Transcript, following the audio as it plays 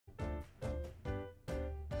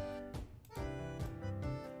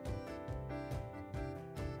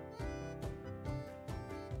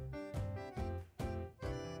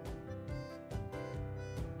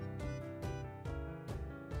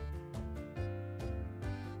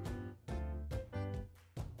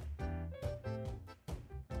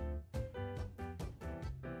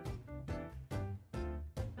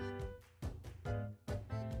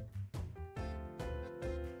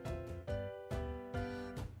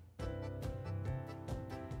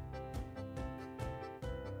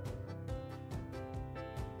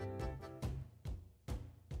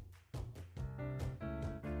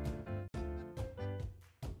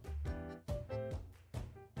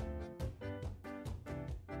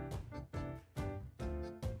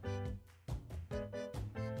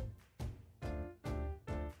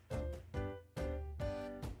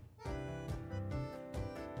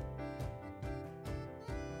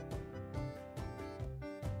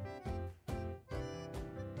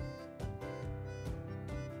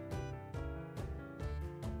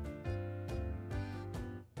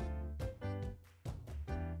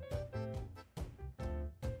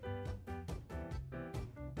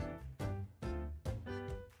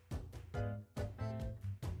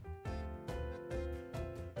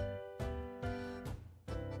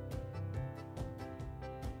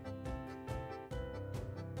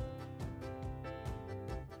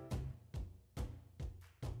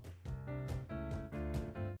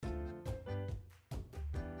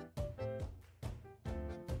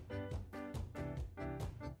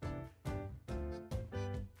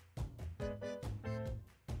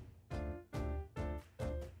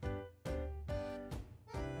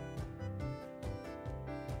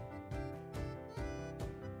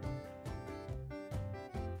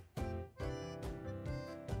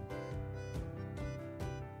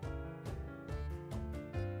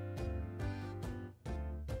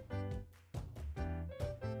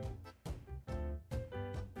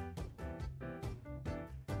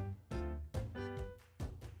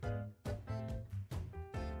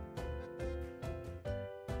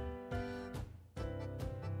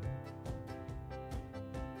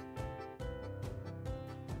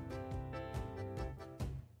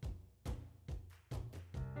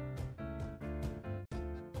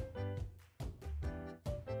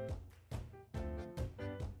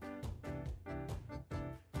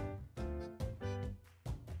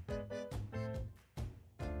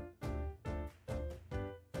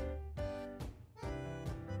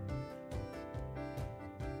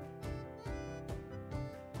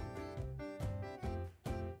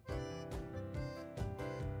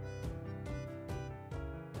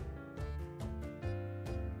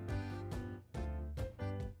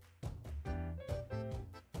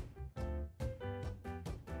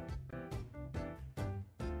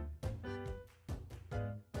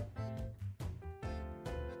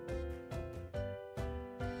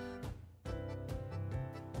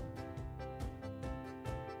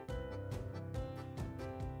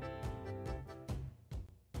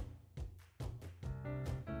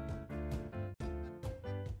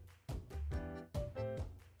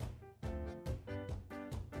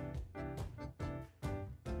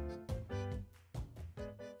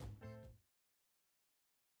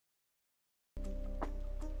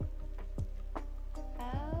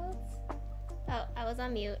was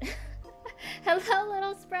on mute. Hello,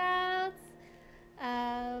 little sprouts.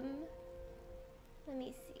 Let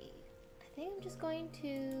me see. I think I'm just going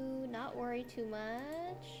to not worry too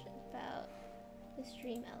much about the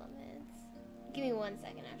stream elements. Give me 1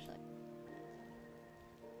 second, actually.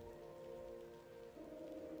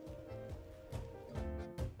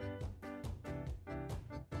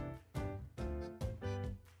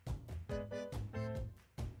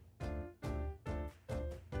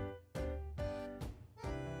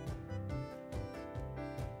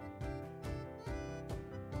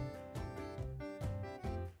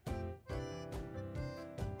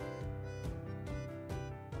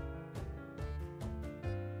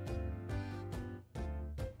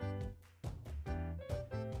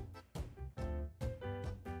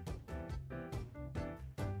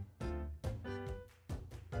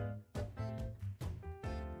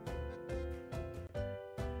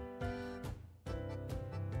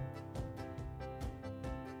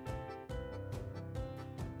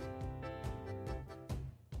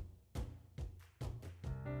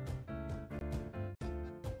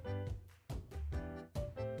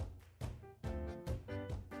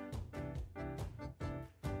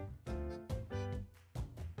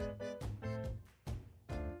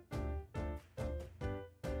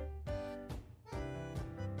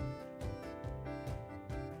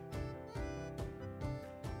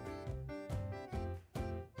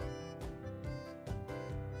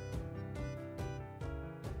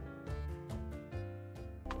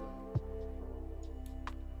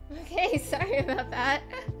 Okay, sorry about that.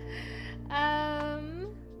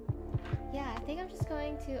 Yeah, I think I'm just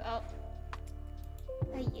going to. Oh,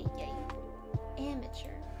 ay, ay, ay. Amateur.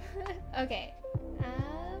 Okay.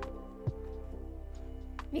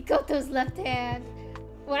 Mikoto's left hand.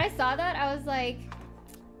 When I saw that, I was like,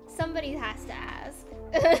 somebody has to ask.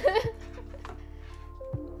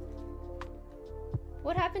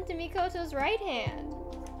 What happened to Mikoto's right hand?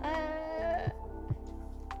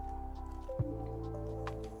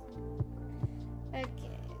 Okay.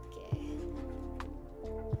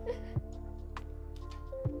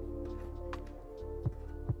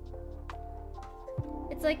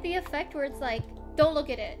 It's like the effect where it's like, don't look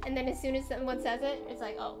at it, and then as soon as someone says it, it's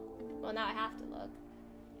like, oh, well now I have to look.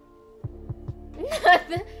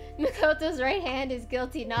 Mikoto's right hand is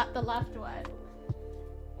guilty, not the left one.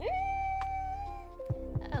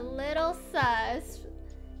 A little sus.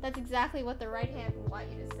 That's exactly what the right hand would want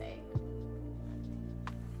you to say.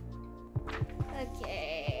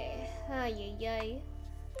 Okay. Ay, ay, ay.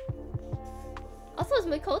 Also, is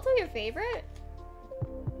Mikoto your favorite?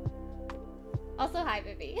 Also, hi,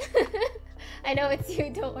 Vivi. I know it's you,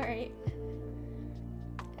 don't worry.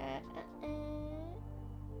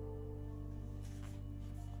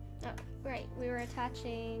 Oh, right. We were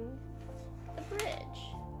attaching the bridge.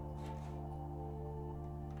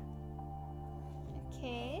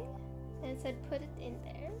 Okay. And it said put it in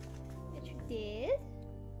there, which we did.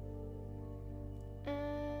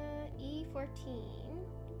 E14.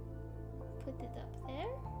 Put it up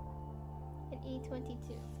there. And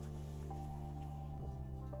E22.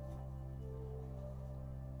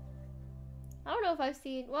 I don't know if I've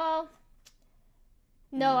seen, well,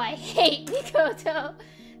 no, I hate Mikoto.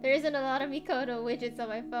 There isn't a lot of Mikoto widgets on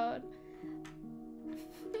my phone.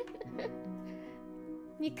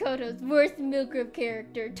 Mikoto's worst milk group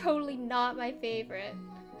character, totally not my favorite.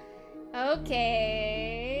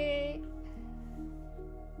 Okay.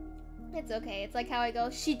 It's okay, it's like how I go,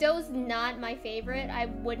 Shido's not my favorite. I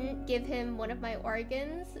wouldn't give him one of my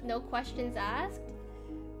organs, no questions asked.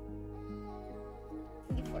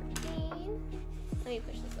 14. Let me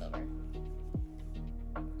push this over.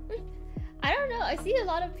 I don't know, I see a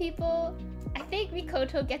lot of people, I think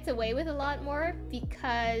Mikoto gets away with a lot more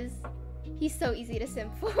because he's so easy to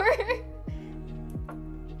simp for.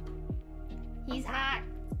 He's hot.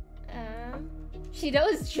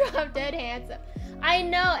 Shido's drop dead handsome. I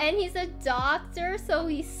know, and he's a doctor, so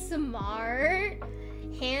he's smart.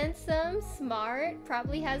 Handsome, smart,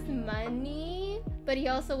 probably has money, but he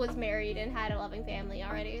also was married and had a loving family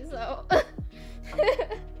already, so.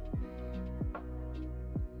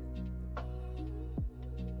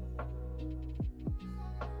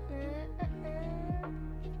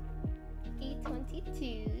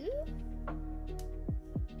 E22.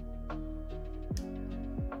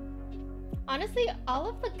 Honestly, all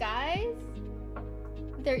of the guys,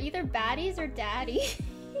 they're either baddies or daddies.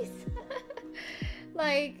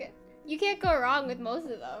 Like, you can't go wrong with most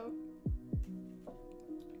of them.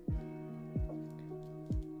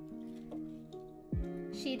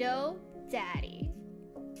 Shido, daddy.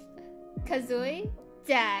 Kazui,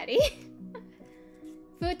 daddy.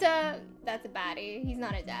 Futa, that's a baddie. He's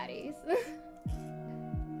not a daddy.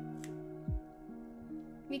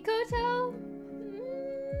 Mikoto?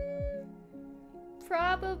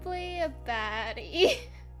 Probably a baddie.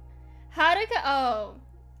 Haruka? Oh.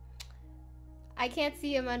 I can't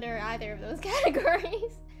see him under either of those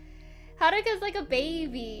categories. Haruka's like a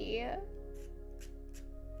baby.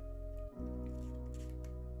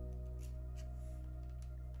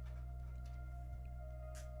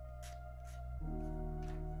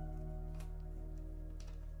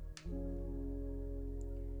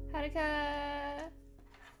 Haruka...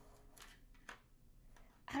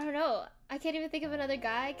 I don't know. I can't even think of another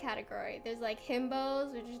guy category. There's like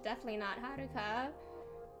himbos, which is definitely not Haruka.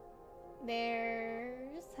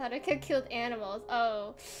 There's Haruka killed animals.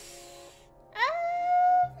 Oh.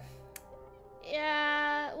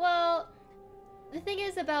 Yeah, well, the thing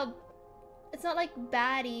is about, it's not like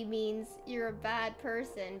baddie means you're a bad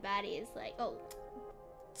person. Baddie is like, oh,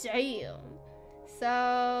 damn.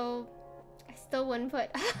 So, I still wouldn't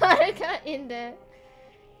put Haruka in the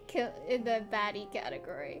baddie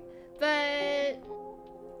category. But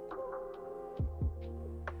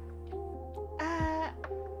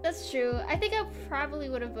that's true. I think I probably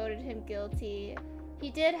would have voted him guilty. He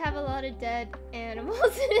did have a lot of dead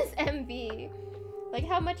animals in his MV. Like,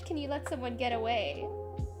 how much can you let someone get away?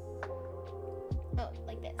 Oh,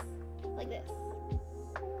 like this. Like this.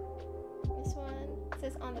 This one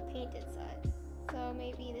says on the painted side. So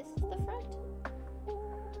maybe this is the front?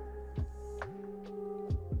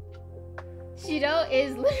 Shido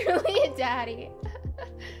is literally a daddy.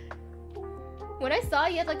 When I saw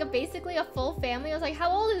he had like basically a full family, I was like, how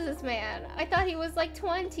old is this man? I thought he was like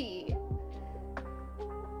 20.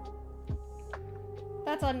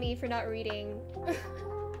 That's on me for not reading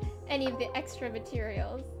any of the extra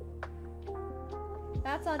materials.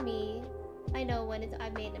 That's on me. I know when I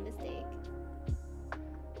made a mistake.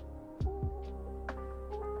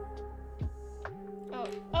 Oh.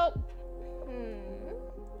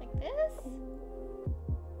 Like this?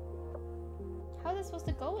 How is this supposed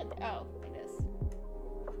to go in there? Oh, like this.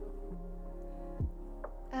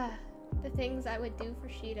 The things I would do for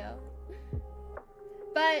Shido.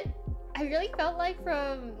 But I really felt like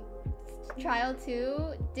from Trial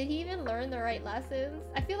 2, did he even learn the right lessons?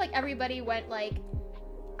 I feel like everybody went like,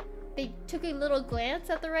 they took a little glance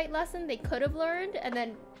at the right lesson they could have learned and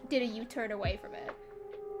then did a U-turn away from it.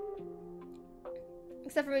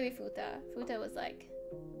 Except for maybe Futa. Futa was like,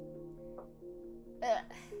 ugh.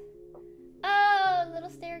 Oh, little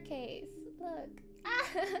staircase. Look.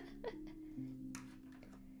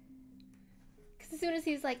 Because as soon as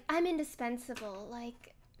he's like, I'm indispensable,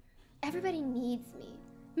 like, everybody needs me.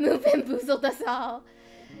 Moo bamboozled us all.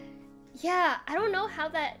 Yeah, I don't know how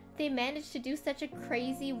that they managed to do such a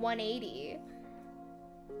crazy 180.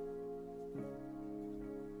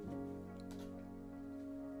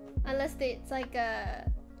 Unless it's like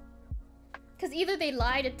a... Because either they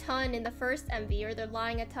lied a ton in the first MV or they're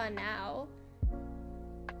lying a ton now.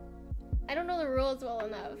 I don't know the rules well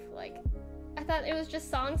enough. Like, I thought it was just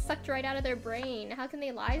songs sucked right out of their brain. How can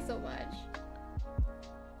they lie so much?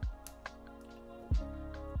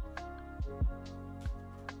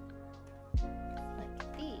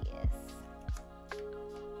 Like this.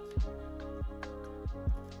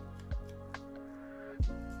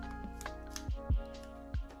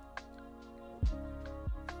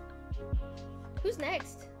 Who's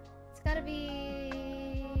next? It's gotta be...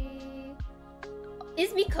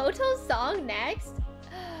 Is Mikoto's song next?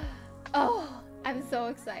 Oh, I'm so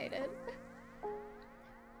excited.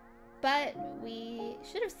 But we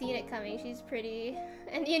should have seen it coming. She's pretty.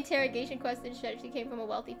 And the interrogation question said she came from a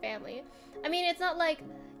wealthy family. I mean, it's not like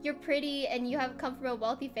you're pretty and you have come from a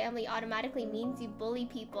wealthy family automatically means you bully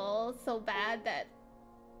people so bad that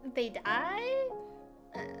they die.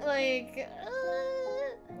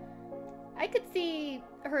 I could see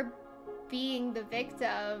her being the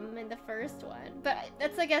victim in the first one, but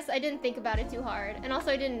that's, I guess, I didn't think about it too hard, and also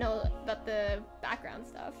I didn't know about the background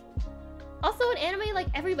stuff. Also, in anime, like,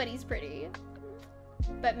 everybody's pretty,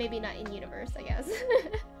 but maybe not in universe, I guess.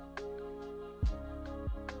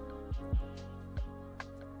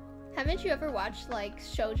 Haven't you ever watched, like,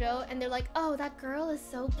 shoujo, and they're like, oh, that girl is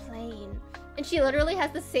so plain, and she literally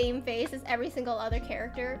has the same face as every single other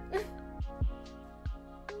character?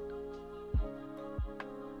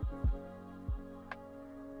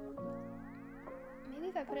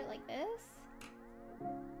 If I put it like this?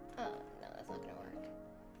 Oh, no, that's not gonna work.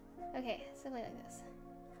 Okay, something like this.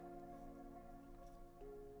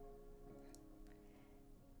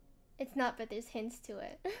 It's not, but there's hints to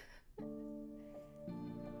it.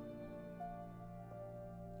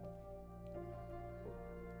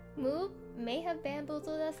 Moob may have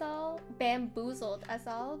bamboozled us all,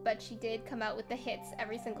 but she did come out with the hits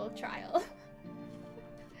every single trial.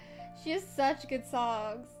 She has such good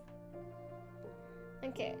songs.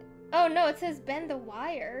 Okay. Oh no, it says bend the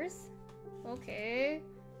wires. Okay.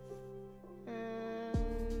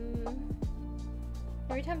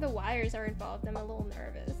 Every time the wires are involved, I'm a little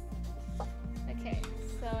nervous. Okay,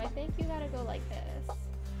 so I think you gotta go like this.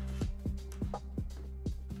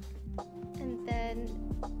 And then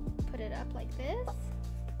put it up like this.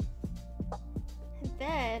 And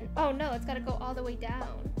then, oh no, it's gotta go all the way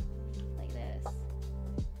down. Like this.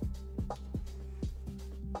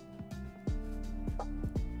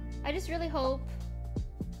 I just really hope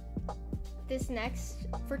this next,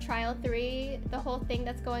 for trial 3, the whole thing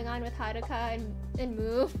that's going on with Haruka and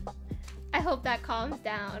Move, I hope that calms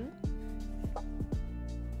down.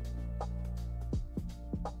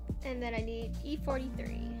 And then I need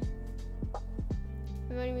E43.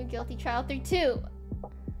 I'm voting me guilty. Trial 3 too.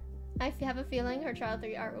 I have a feeling her trial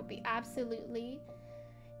 3 art will be absolutely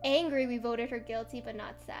angry we voted her guilty, but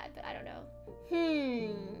not sad, but I don't know.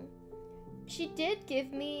 She did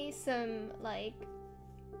give me some, like,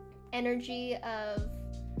 energy of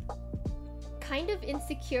kind of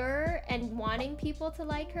insecure and wanting people to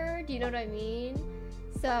like her. Do you know what I mean?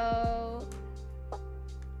 So,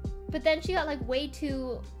 but then she got like way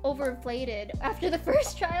too overinflated after the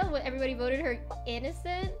first trial when everybody voted her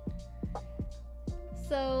innocent.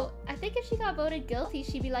 So I think if she got voted guilty,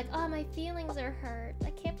 she'd be like, oh, my feelings are hurt.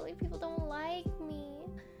 I can't believe people don't like me.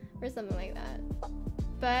 Or something like that.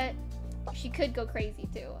 But she could go crazy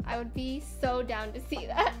too. I would be so down to see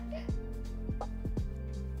that.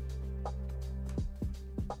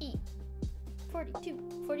 E. 42,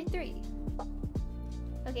 43.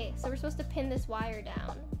 Okay, so we're supposed to pin this wire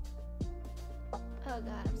down. Oh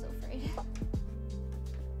god, I'm so afraid.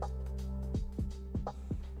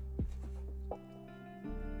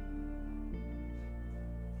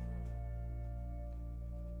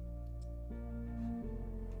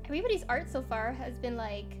 Everybody's art so far has been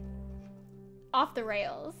like off the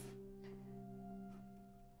rails.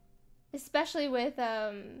 Especially with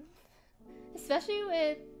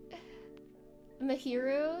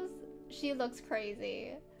Mahiru's. She looks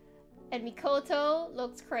crazy. And Mikoto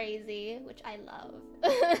looks crazy, which I love.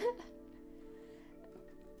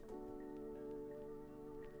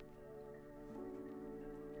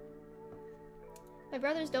 My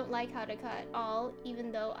brothers don't like Haruka at all,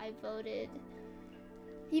 even though I voted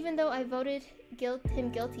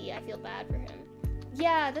him guilty. I feel bad for him.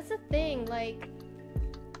 Yeah, that's the thing, like,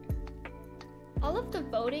 all of the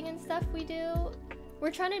voting and stuff we do,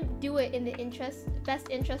 we're trying to do it in the best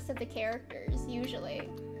interest of the characters, usually.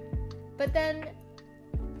 But then,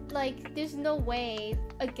 like, there's no way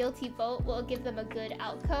a guilty vote will give them a good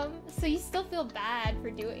outcome, so you still feel bad for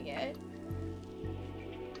doing it.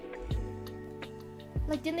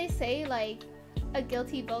 Like, didn't they say, like, a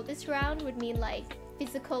guilty vote this round would mean, like,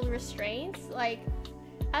 physical restraints? Like,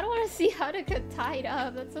 I don't want to see Haruka tied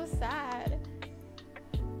up. That's so sad.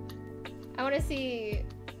 I want to see...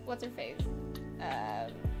 what's her face? Oh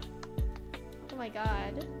my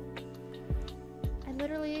god.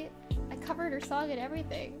 I covered her song and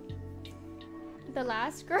everything. The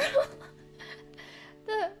last girl?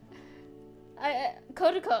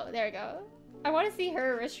 Kotoko, there we go. I want to see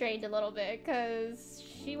her restrained a little bit, because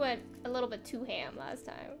she went a little bit too ham last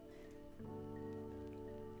time.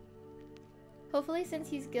 Hopefully, since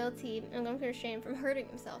he's guilty, I'm going to restrain him from hurting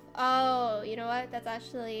himself. Oh, you know what? That's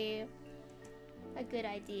actually a good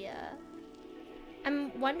idea.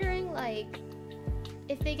 I'm wondering, like,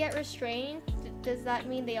 if they get restrained, does that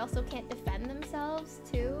mean they also can't defend themselves,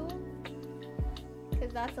 too?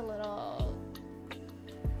 Because that's a little...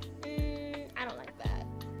 I don't like that.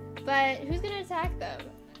 But who's going to attack them?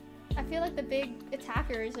 I feel like the big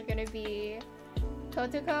attackers are going to be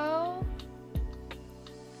Kotoko,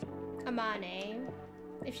 Amane,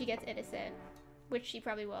 if she gets innocent, which she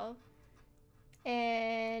probably will,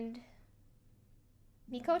 and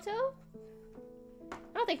Mikoto?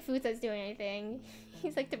 I don't think Futa's doing anything.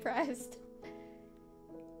 He's like depressed.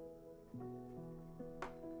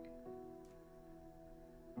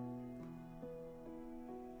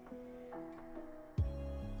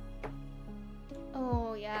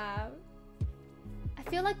 Oh yeah. I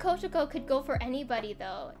feel like Kotoko could go for anybody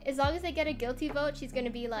though. As long as they get a guilty vote, she's gonna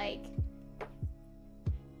be like,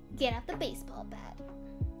 get out the baseball bat.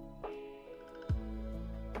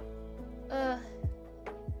 Ugh.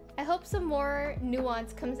 I hope some more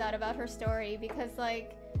nuance comes out about her story, because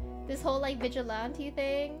like this whole like vigilante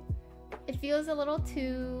thing, it feels a little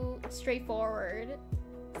too straightforward.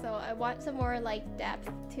 So I want some more like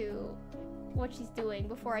depth to what she's doing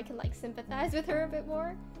before I can like sympathize with her a bit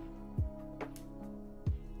more.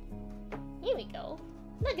 Here we go.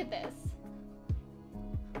 Look at this.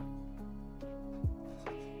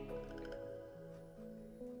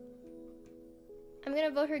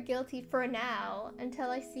 gonna vote her guilty for now until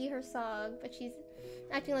I see her song, but she's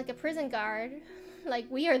acting like a prison guard. Like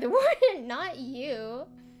we are the warden, not you.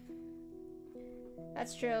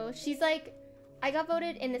 That's true. She's like, I got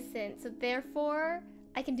voted innocent, so therefore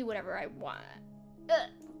I can do whatever I want. Ugh.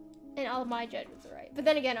 And all of my judgments are right. But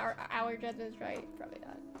then again, our judgment's right? Probably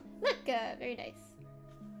not. Look, very nice.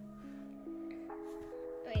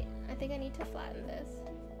 Wait, I think I need to flatten this.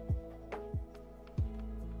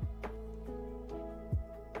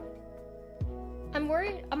 I'm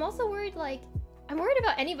worried. I'm also worried, like, I'm worried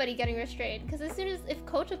about anybody getting restrained. Because as soon as, if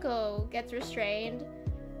Kotoko gets restrained,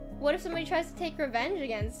 what if somebody tries to take revenge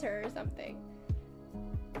against her or something?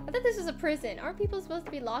 I thought this was a prison. Aren't people supposed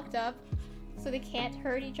to be locked up so they can't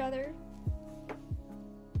hurt each other?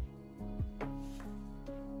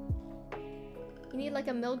 You need like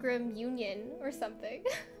a Milgram union or something.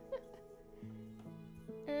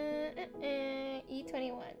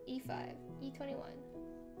 E21, E5, E21.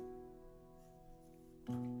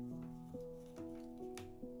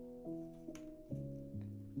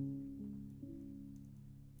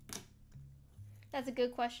 That's a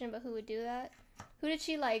good question, but who would do that? Who did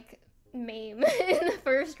she like maim in the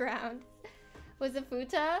first round? Was it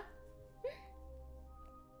Futa?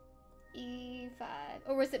 E5.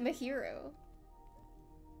 Or was it Mahiru?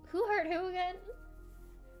 Who hurt who again?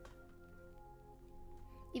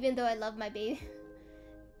 Even though I love my baby.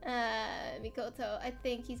 Mikoto, I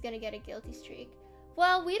think he's gonna get a guilty streak.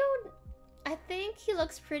 Well, we don't... I think he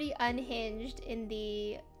looks pretty unhinged in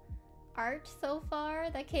the art so far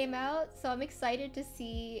that came out. So I'm excited to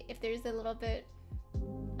see if there's a little bit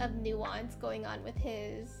of nuance going on with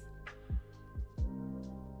his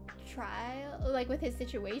trial, like with his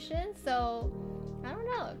situation. So I don't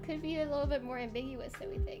know, it could be a little bit more ambiguous than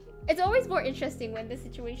we think. It's always more interesting when the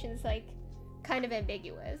situation is like kind of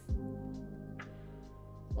ambiguous.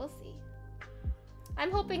 We'll see.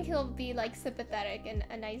 I'm hoping he'll be like sympathetic and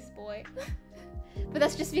a nice boy. But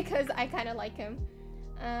that's just because I kind of like him.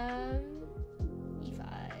 E5.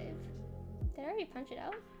 Did I already punch it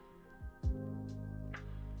out?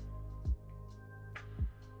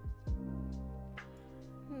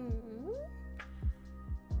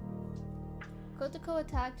 Kotoko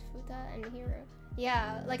attacked Futa and Mihiru.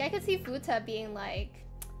 Yeah, like I could see Futa being like,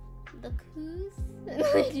 look who's,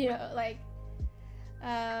 you know, like,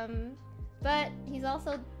 but he's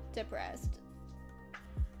also depressed.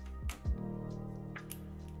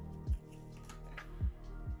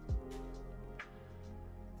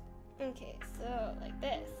 Okay, so like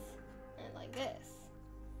this, and like this,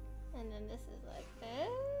 and then this is like this.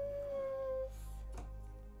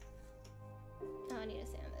 Oh, I need to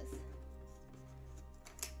sand this.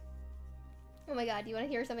 Oh my god, do you want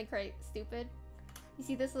to hear something crazy stupid? You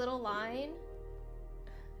see this little line?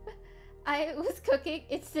 I was cooking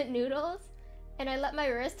instant noodles, and I let my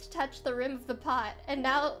wrist touch the rim of the pot, and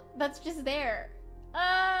now that's just there.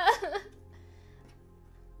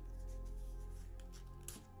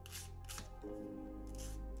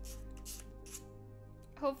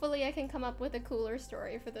 Hopefully I can come up with a cooler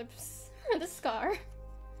story for the scar.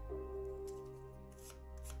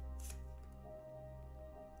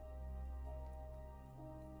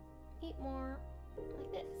 Eat more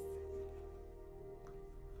like this.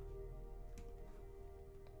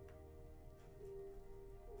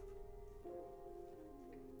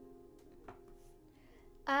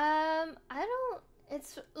 I don't,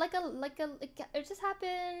 it's like it just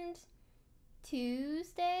happened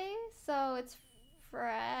Tuesday, so it's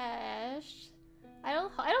fresh. I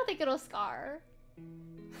don't think it'll scar.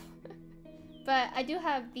 But I do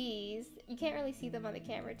have these. You can't really see them on the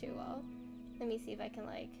camera too well. Let me see if I can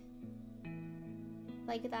like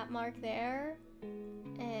that mark there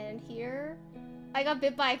and here. I got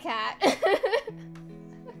bit by a cat.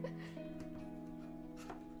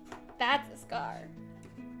 That's a scar.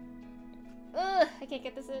 Ugh, I can't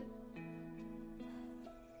get this in.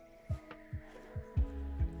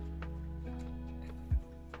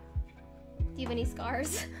 Do you have any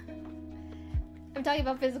scars? I'm talking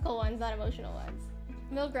about physical ones, not emotional ones.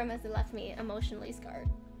 Milgram has left me emotionally scarred.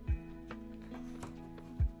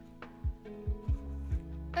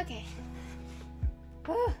 Okay.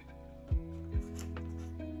 Do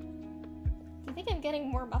you think I'm getting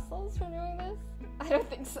more muscles from doing this? I don't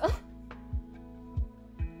think so.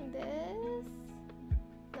 Like this?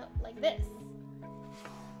 No, like this.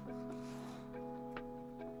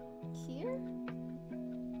 Here?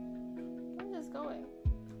 Where is this going?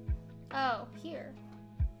 Oh, here.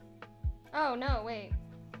 Oh, no, wait.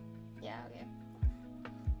 Yeah, okay.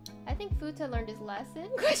 I think Futa learned his lesson,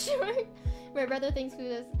 question mark. My brother thinks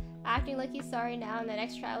Futa's acting like he's sorry now, and the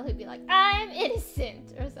next trial he'll be like, I'm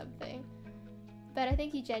innocent, or something. But I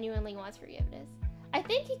think he genuinely wants forgiveness. I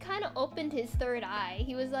think he kind of opened his third eye.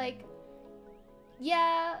 He was like,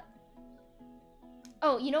 yeah.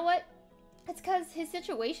 Oh, you know what? It's because his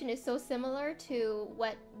situation is so similar to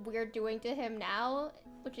what we're doing to him now,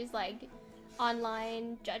 which is like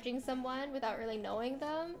online judging someone without really knowing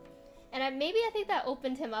them. And maybe I think that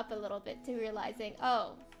opened him up a little bit to realizing,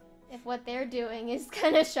 oh, if what they're doing is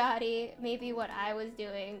kind of shoddy, maybe what I was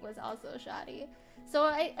doing was also shoddy. So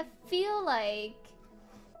I feel like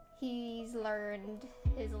he's learned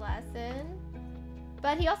his lesson.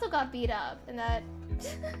 But he also got beat up, and that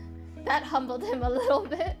that humbled him a little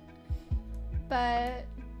bit. But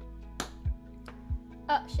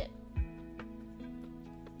oh shit.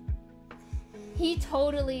 He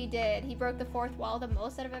totally did. He broke the fourth wall the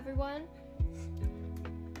most out of everyone.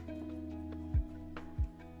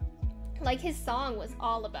 Like, his song was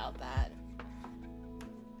all about that.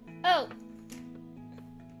 Oh!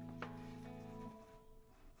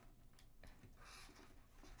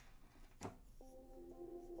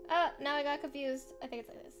 Now I got confused. I think it's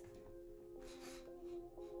like this.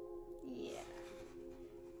 Yeah.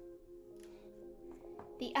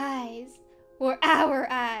 The eyes were our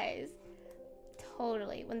eyes.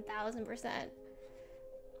 Totally, 1000%.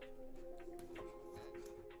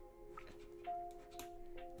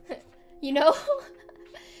 You know,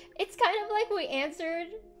 it's kind of like we answered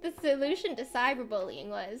the solution to cyberbullying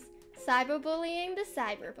was cyberbullying the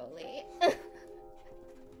cyberbully.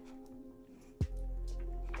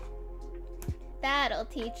 That'll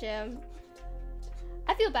teach him.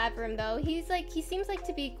 I feel bad for him though. He's like, he seems like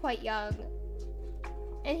to be quite young.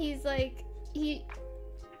 And he's like, he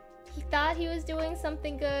thought he was doing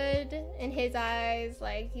something good in his eyes,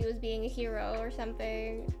 like he was being a hero or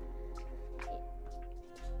something.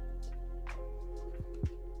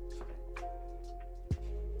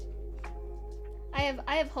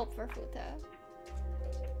 I have hope for Futa.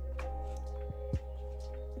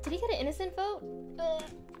 Did he get an innocent vote?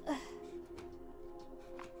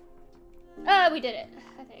 We did it,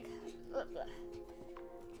 I think.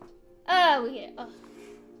 We get it.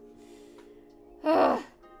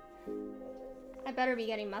 I better be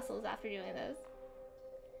getting muscles after doing this.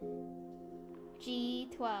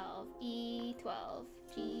 G12, E12,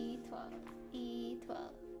 G12, E12.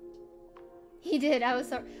 He did, I was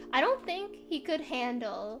so... I don't think he could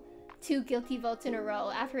handle 2 guilty votes in a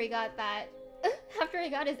row after he got that... after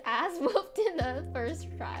he got his ass whooped in the first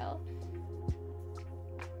trial.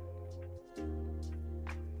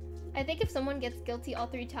 I think if someone gets guilty all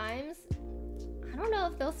 3 times, I don't know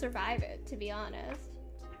if they'll survive it, to be honest.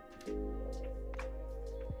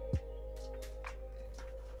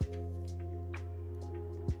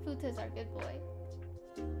 Futa's our good boy.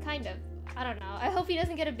 Kind of. I don't know. I hope he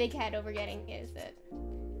doesn't get a big head over getting innocent.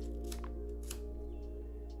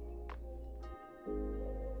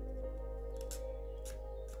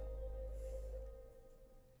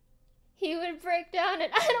 He would break down and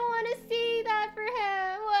I don't want to see that for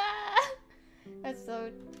him. That's so...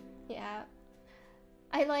 yeah.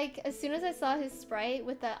 I like, as soon as I saw his sprite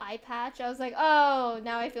with the eye patch, I was like, oh,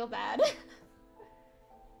 now I feel bad.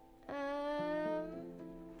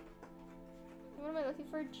 What am I looking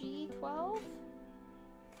for? G12?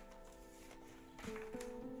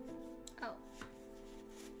 Oh.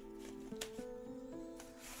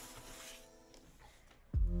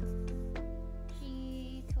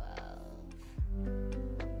 G12.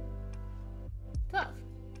 12.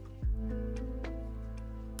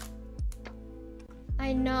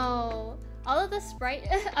 I know. All of the sprite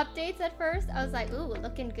updates at first, I was like, ooh,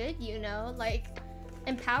 looking good, you know? Like,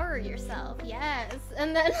 empower yourself, yes.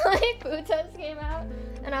 And then, like, Futas came out,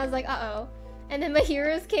 and I was like, uh-oh. And then my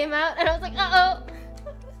heroes came out, and I was like, uh-oh.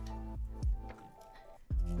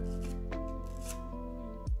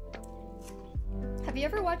 Have you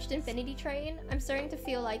ever watched Infinity Train? I'm starting to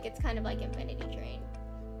feel like it's kind of like Infinity Train.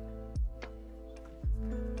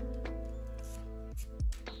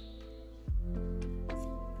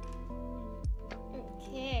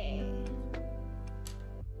 Okay.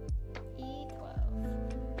 E12.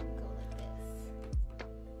 Go like this.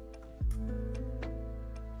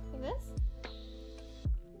 Like this?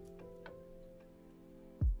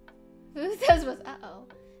 Futas was uh-oh.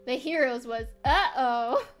 The heroes was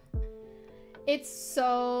uh-oh. It's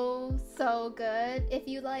so good. If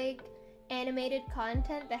you like animated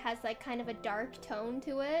content that has like kind of a dark tone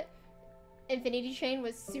to it, Infinity Train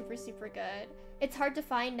was super good. It's hard to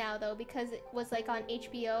find now though because it was like on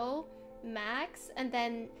HBO Max and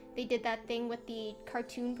then they did that thing with the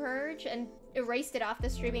cartoon purge and erased it off the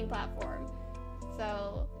streaming platform.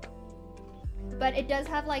 So, but it does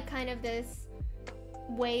have like kind of this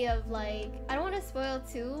way of like, I don't want to spoil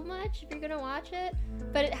too much if you're gonna watch it,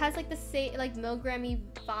 but it has like the same like Milgram-y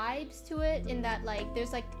vibes to it, in that like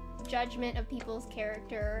there's like judgment of people's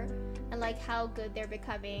character and like how good they're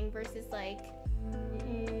becoming versus like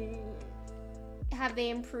have they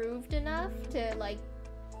improved enough to like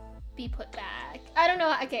be put back. I don't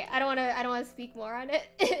know. Okay, I don't want to speak more on it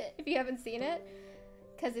if you haven't seen it,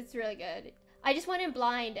 because it's really good. I just went in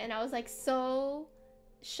blind and I was like so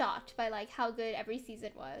shocked by like how good every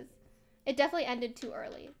season was. It definitely ended too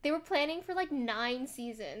early. They were planning for like 9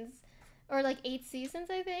 seasons or like 8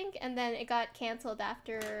 seasons, I think, and then it got canceled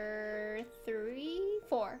after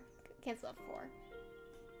 4. Canceled after 4.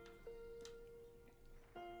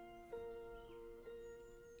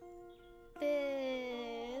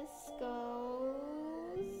 This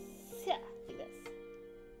goes, yeah, like this.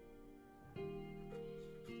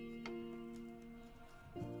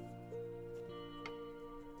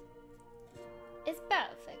 It's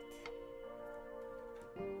perfect.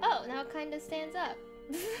 Oh, now it kind of stands up.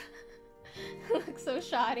 Looks so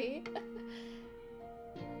shoddy.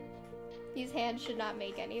 These hands should not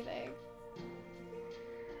make anything.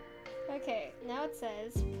 Okay, now it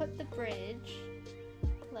says put the bridge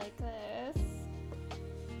like this.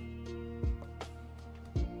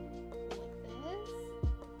 Like this.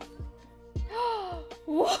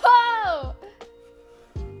 Whoa!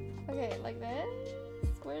 Okay, like this.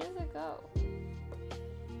 Where does it go?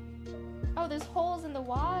 Oh, there's holes in the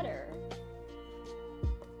water.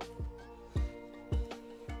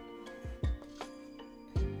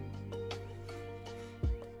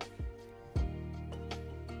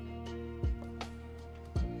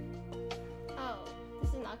 Oh, this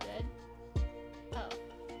is not good. Oh,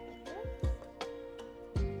 like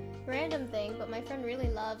this? Random thing, but my friend really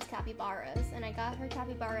loves capybaras, and I got her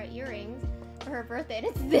capybara earrings for her birthday, and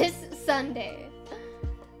it's this Sunday.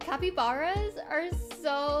 Capybaras are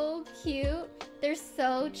so cute. They're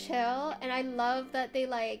so chill, and I love that they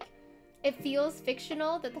like, it feels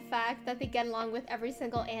fictional, that the fact that they get along with every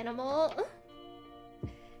single animal.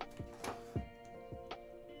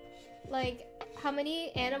 Like, how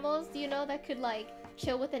many animals do you know that could like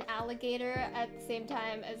chill with an alligator at the same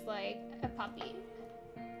time as like a puppy?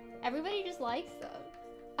 Everybody just likes them.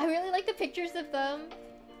 I really like the pictures of them.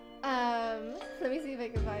 Let me see if I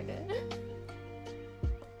can find it.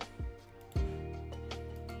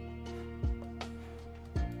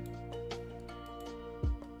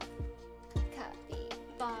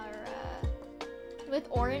 With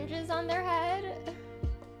oranges on their head.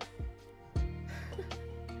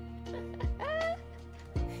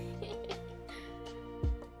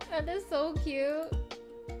 Oh, they're so cute.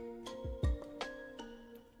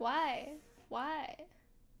 Why? Why?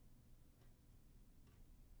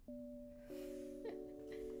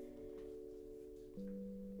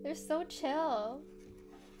 They're so chill.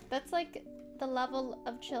 That's like the level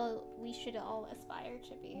of chill we should all aspire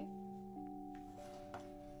to be.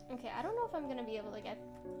 Okay, I don't know if I'm gonna be able to get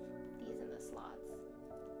these in the slots.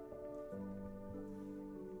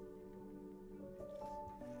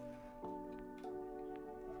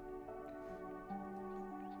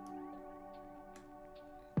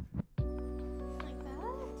 Like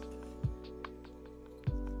that?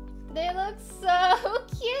 They look so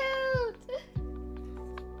cute!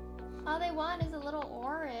 All they want is a little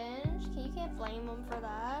orange. You can't blame them for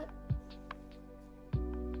that.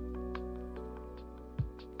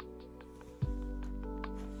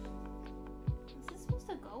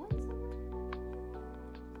 Go in somewhere?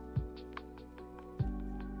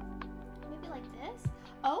 Maybe like this?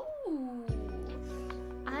 Oh!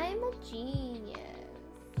 I'm a genius.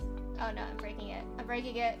 Oh no, I'm breaking it. I'm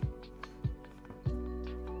breaking it.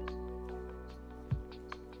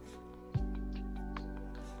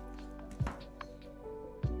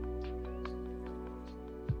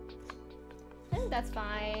 I think that's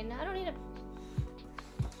fine. I don't need a...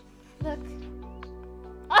 Look.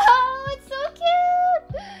 Oh, it's so cute!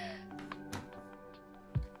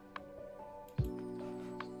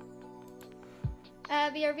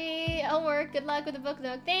 BRB, homework. Good luck with the book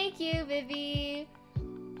nook. Thank you, Vivi.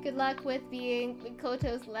 Good luck with being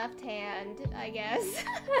Koto's left hand, I guess.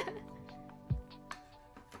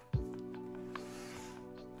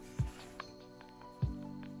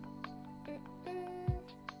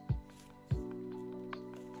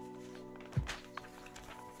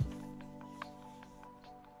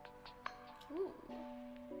 Ooh.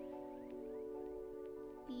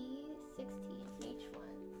 B16 each one.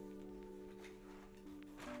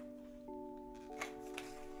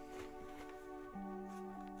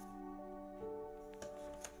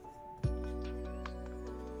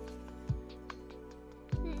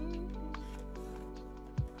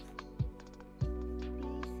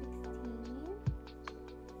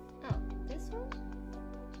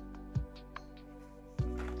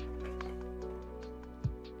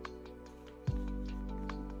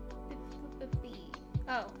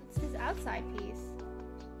 Oh, it's this outside piece.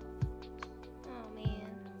 Oh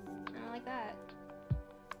man, I don't like that.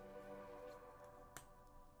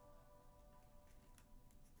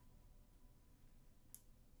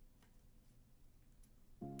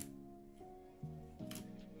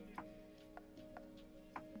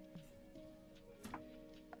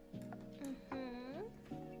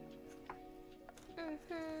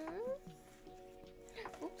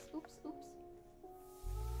 Oops.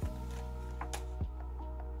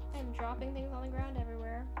 I'm dropping things on the ground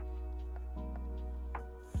everywhere.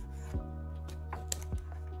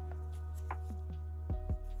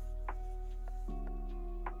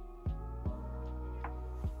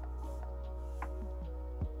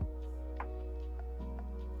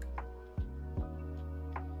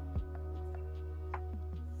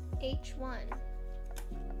 H1.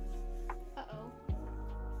 Uh-oh.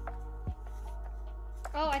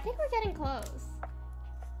 Oh, I think we're getting close.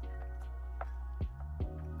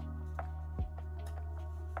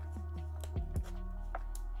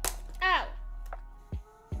 Ow!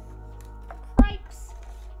 Cripes!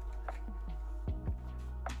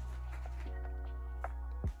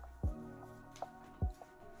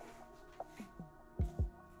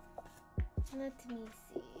 Let me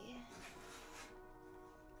see.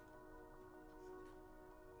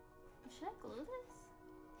 Should I glue this?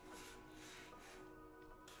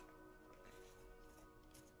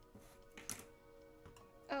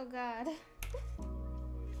 Oh god.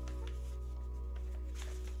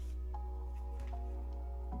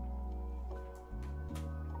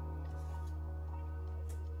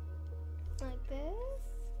 Like this?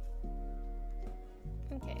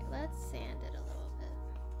 Okay, let's sand it a little bit.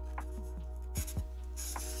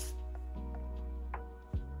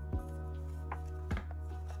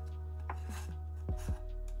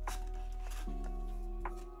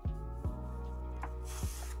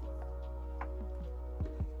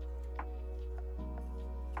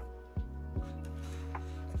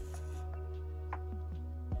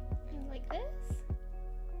 Like this?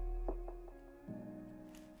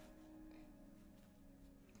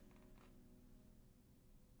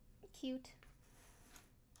 Cute.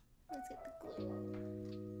 Let's get the glue.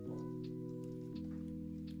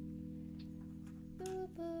 Boo,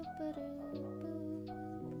 boo, ba-doo, boo.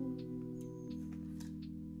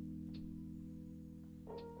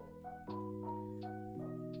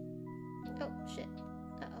 Oh, shit.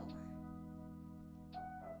 Uh-oh.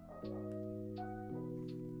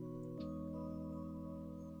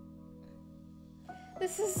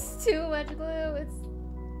 This is too much glue. It's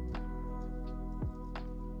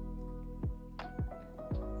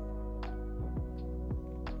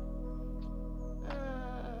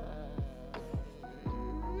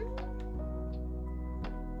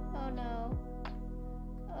oh no.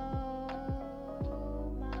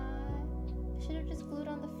 Oh my. I should have just glued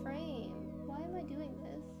on the frame. Why am I doing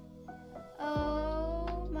this?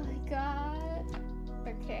 Oh my god.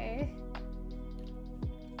 Okay.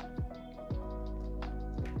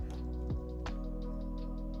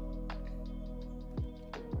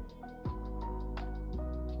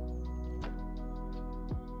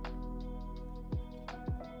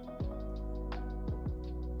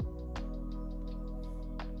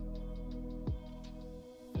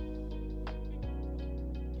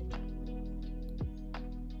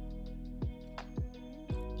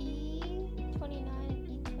 E29 and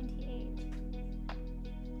E28.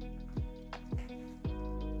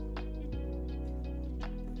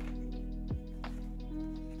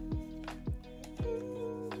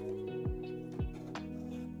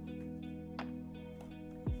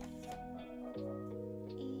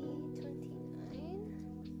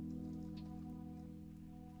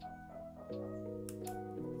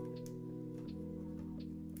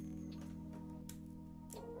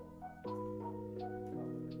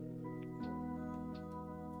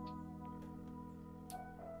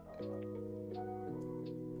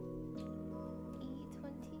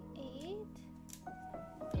 E28.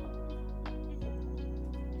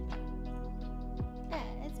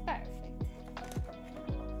 Yeah, it's perfect.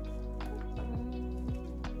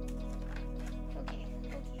 Okay.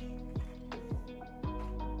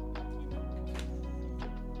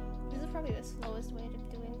 This is probably the slowest way of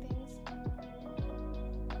doing things.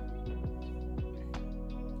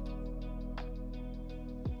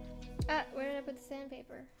 Ah, where did I put the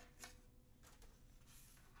sandpaper?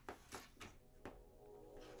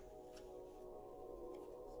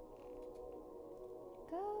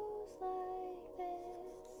 Goes like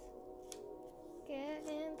this. Get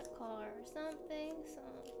in the car, something.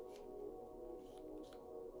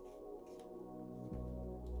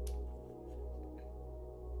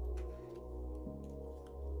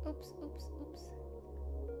 Oops.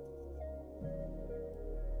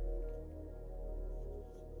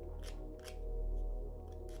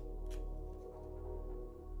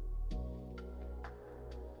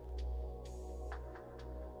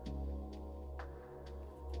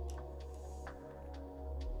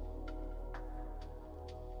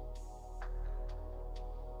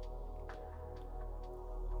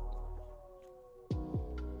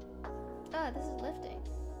 Oh, this is lifting.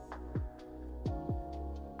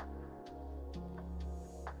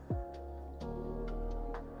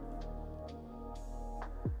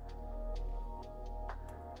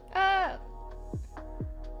 Oh!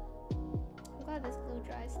 I'm glad this glue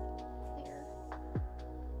dries clear.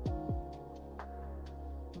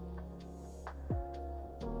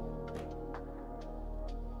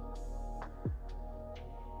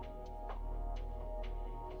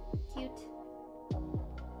 Cute.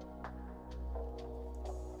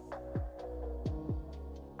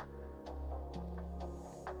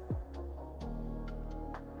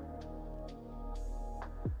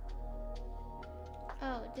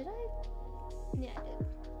 Oh, did I? Yeah, I did.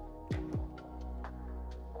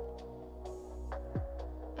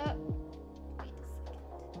 Oh, wait a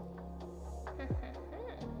second.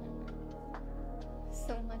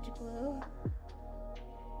 So much glue.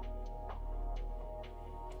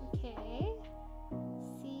 Okay.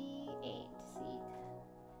 C8 seed.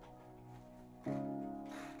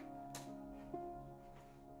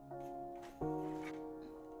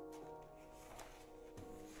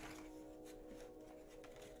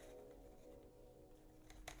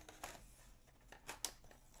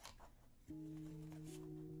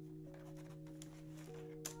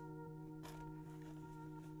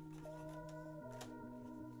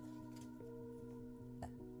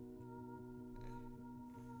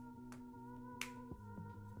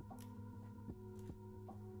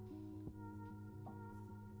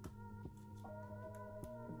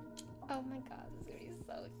 Oh my god, this is gonna be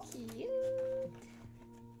so cute.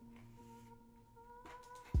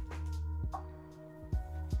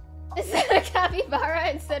 Is that a capybara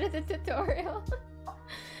instead of the tutorial?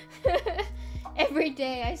 Every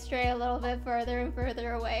day I stray a little bit further and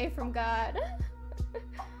further away from God.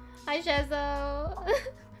 Hi, Shezo.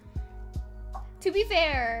 To be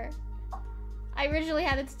fair, I originally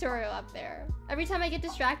had the tutorial up there. Every time I get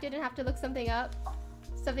distracted and have to look something up,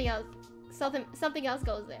 something else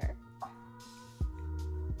goes there.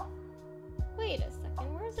 Wait a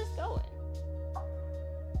second, where is this going?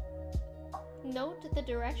 Note the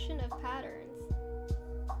direction of patterns.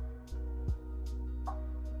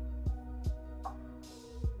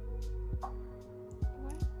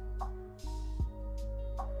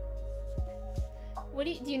 What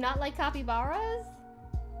do you not like capybaras?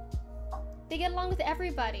 They get along with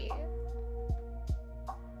everybody.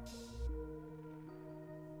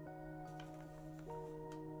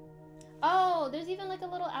 Oh, there's even like a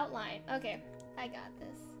little outline. Okay, I got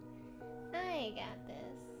this. I got this.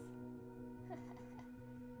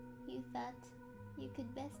 You thought you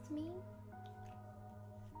could best me?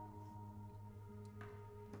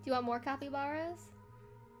 Do you want more capybaras?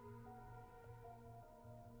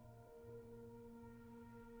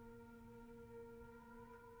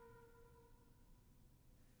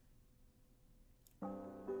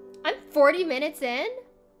 I'm 40 minutes in?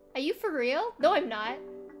 Are you for real? No, I'm not.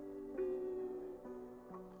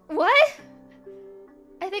 What?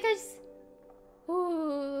 I think I just...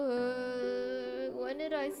 Ooh, when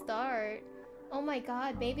did I start? Oh my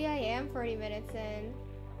god, maybe I am 40 minutes in.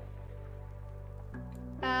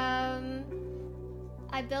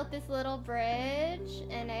 I built this little bridge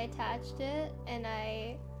and I attached it and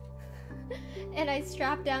I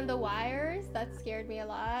strapped down the wires. That scared me a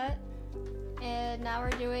lot. And now we're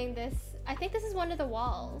doing this. I think this is one of the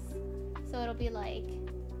walls. So it'll be like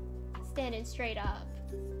standing straight up.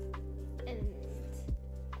 And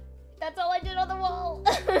that's all I did on the wall.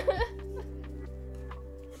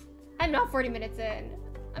 I'm not 40 minutes in.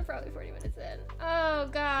 I'm probably 40 minutes in. Oh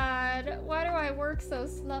god, why do I work so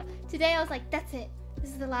slow? Today I was like, that's it.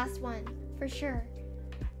 This is the last one, for sure.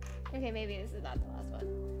 Okay, maybe this is not the last one.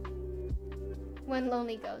 One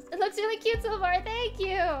lonely ghost. It looks really cute so far, thank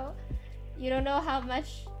you! You don't know how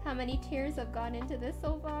many tears have gone into this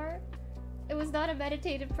so far? It was not a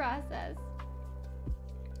meditative process.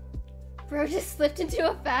 Bro just slipped into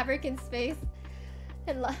a fabric in space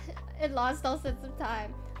and lost all sense of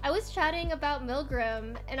time. I was chatting about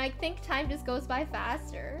Milgram, and I think time just goes by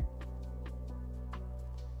faster.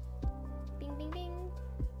 Bing, bing, bing.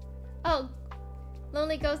 Oh,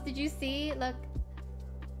 Lonely Ghost, did you see? Look,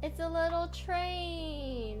 it's a little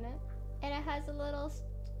train, and it has a little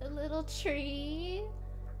tree.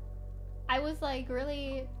 I was like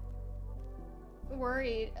really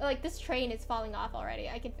worried. Like, this train is falling off already.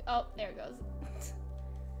 I can. Oh, there it goes.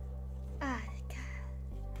 Ah, God.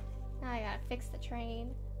 Now I gotta fix the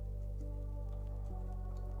train.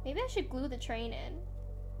 Maybe I should glue the train in.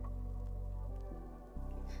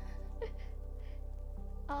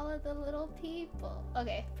 All of the little people.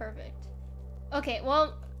 Okay, perfect. Okay,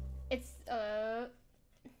 well, it's,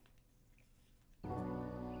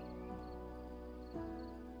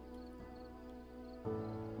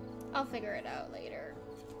 I'll figure it out later.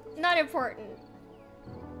 Not important.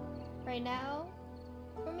 Right now,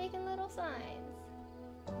 we're making little signs.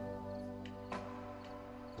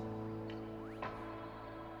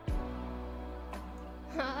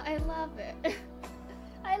 I love it.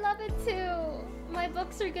 I love it too. My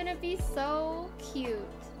books are gonna be so cute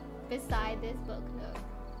beside this book nook.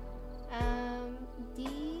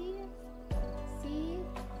 D, C,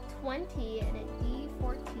 20 and a D,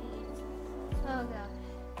 14. Oh god.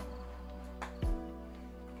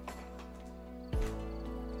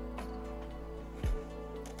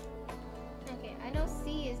 Okay, I know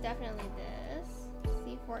C is definitely this.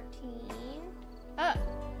 C14. Oh!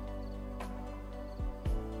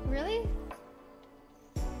 Really?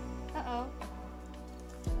 Uh-oh.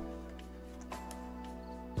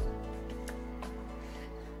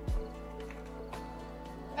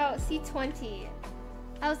 Oh, C20.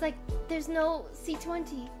 I was like, there's no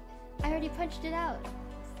C20. I already punched it out.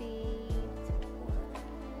 C20.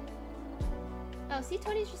 Oh,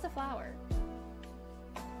 C20 is just a flower.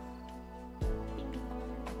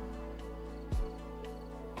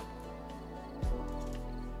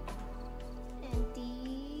 And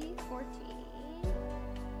D14.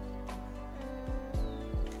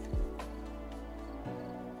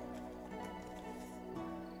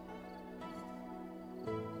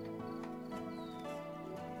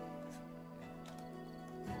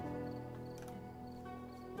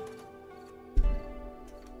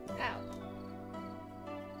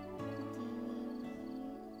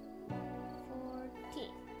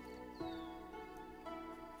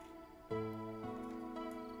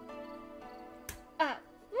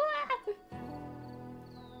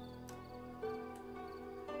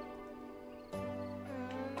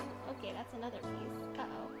 Okay, that's another piece.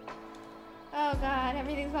 Uh-oh. Oh god,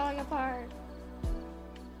 everything's falling apart.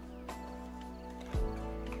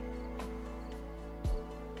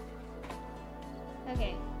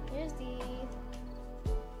 Okay, here's the...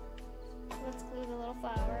 Let's glue the little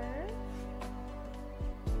flower.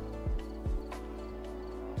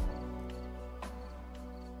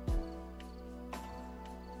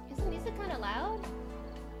 Is the music kind of loud?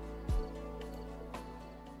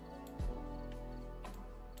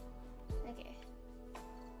 Okay.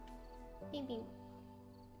 Bing bing.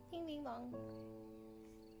 Bing bing bong.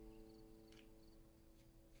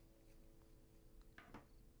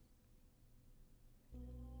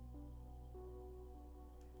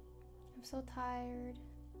 I'm so tired.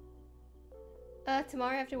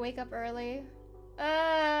 Tomorrow I have to wake up early.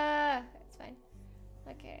 It's fine.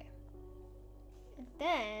 Okay. And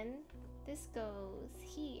then this goes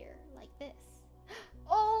here, like this.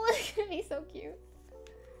 Oh, it's gonna be so cute.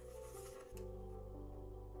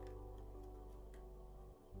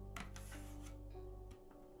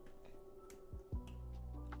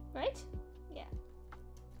 Right? Yeah.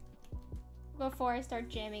 Before I start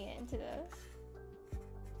jamming it into the...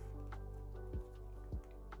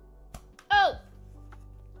 Oh!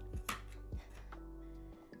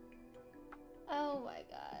 Oh my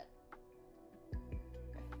god.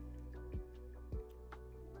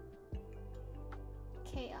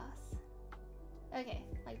 Chaos. Okay,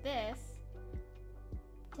 like this.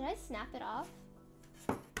 Did I snap it off?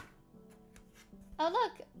 Oh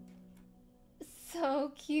look!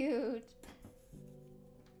 So cute.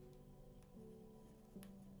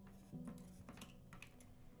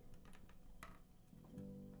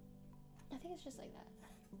 I think it's just like that.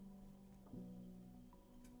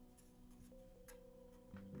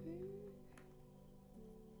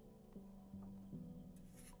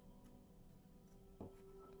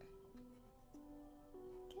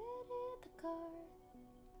 Get in the car.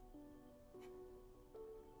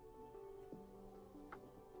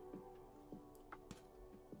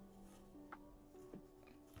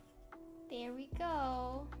 There we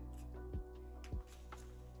go.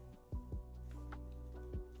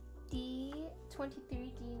 D23,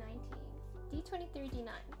 D19. D23, D9.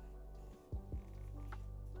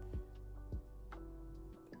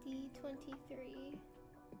 D23.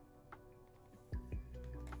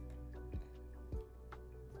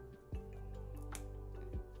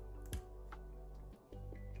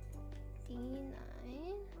 D9.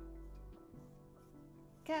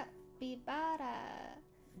 Capybara.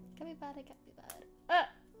 Capybara, capybara. Ah!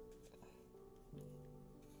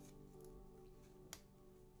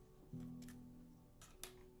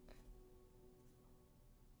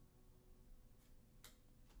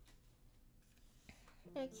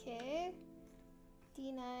 Okay.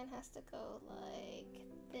 D9 has to go like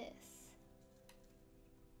this.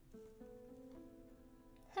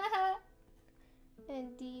 Haha!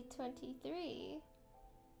 And D23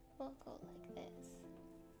 will go like this.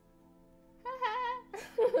 Haha!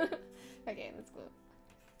 Okay, let's go.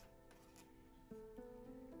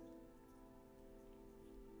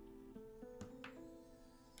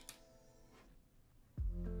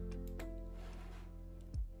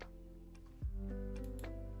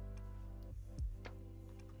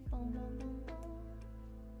 Boom, boom, boom, boom.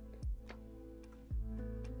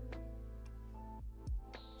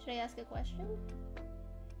 Should I ask a question?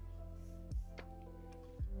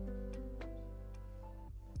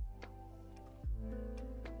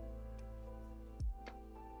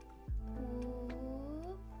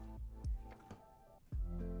 Ooh.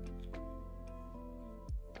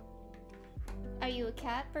 Are you a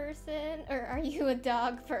cat person or are you a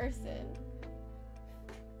dog person?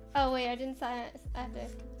 Oh wait, I didn't sign it. I have to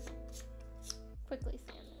quickly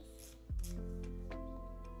scan this.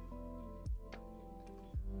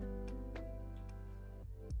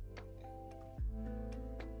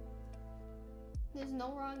 There's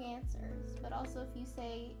no wrong answers, but also if you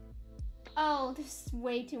say, oh, there's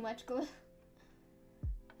way too much glue.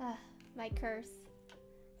 Ah, my curse.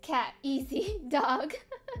 Cat, easy. Dog.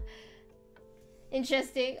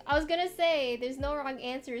 Interesting. I was gonna say there's no wrong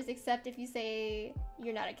answers except if you say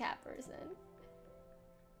you're not a cat person.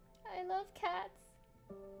 I love cats.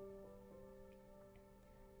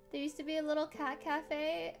 There used to be a little cat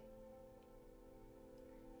cafe.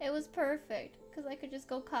 It was perfect because I could just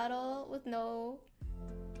go cuddle with no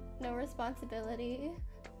responsibility.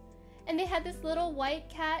 And they had this little white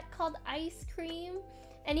cat called Ice Cream,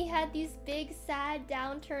 and he had these big sad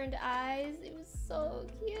downturned eyes. It was so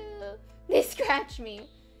cute. They scratch me.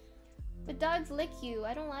 But dogs lick you.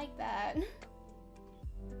 I don't like that.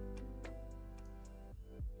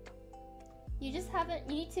 You just haven't,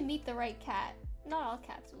 you need to meet the right cat. Not all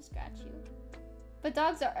cats will scratch you. But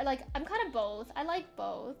dogs are, like, I'm kind of both. I like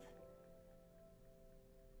both.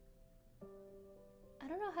 I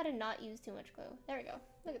don't know how to not use too much glue. There we go.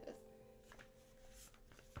 Look at this.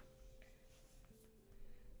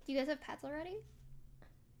 Do you guys have pets already?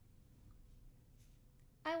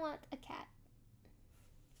 I want a cat.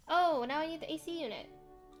 Oh, now I need the AC unit.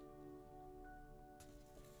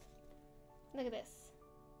 Look at this.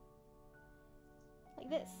 Like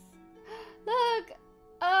this. Look!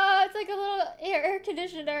 Oh, it's like a little air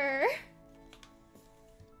conditioner.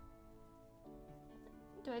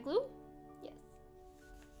 Do I glue? Yes.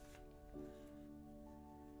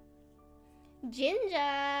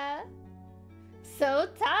 Ginger! So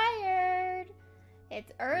tired!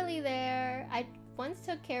 It's early there. I once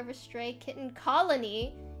took care of a stray kitten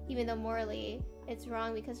colony, even though morally it's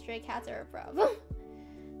wrong because stray cats are a problem.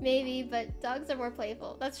 Maybe, but dogs are more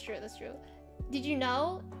playful. That's true, that's true. Did you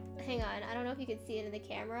know? Hang on, I don't know if you can see it in the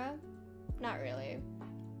camera. Not really.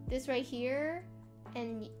 This right here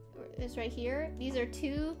and this right here, these are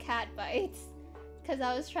 2 cat bites. Because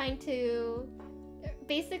I was trying to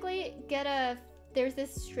basically get a... There's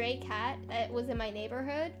this stray cat that was in my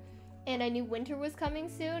neighborhood, and I knew winter was coming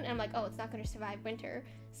soon, and I'm like, oh, it's not going to survive winter.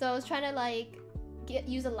 So I was trying to like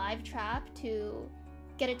use a live trap to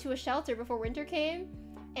get it to a shelter before winter came,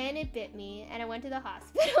 and it bit me, and I went to the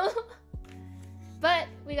hospital. But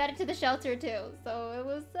we got it to the shelter too, so it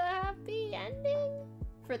was a happy ending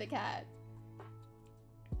for the cat.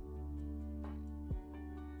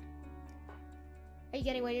 Are you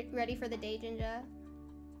getting ready for the day, Jinja?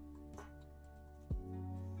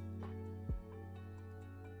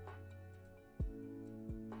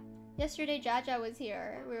 Yesterday, Jaja was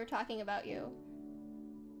here. We were talking about you.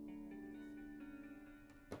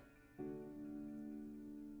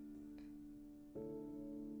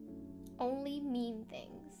 Only mean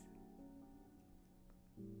things.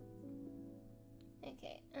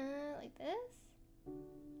 Okay, like this.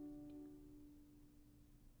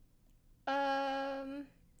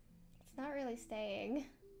 It's not really staying.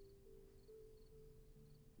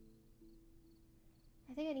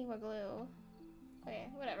 I think I need more glue. Okay,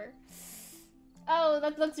 whatever. Oh,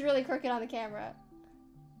 that looks really crooked on the camera.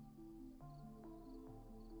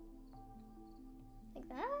 Like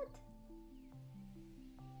that?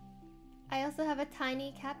 I also have a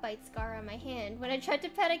tiny cat bite scar on my hand. When I tried to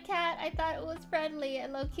pet a cat, I thought it was friendly,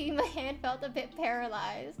 and low-key my hand felt a bit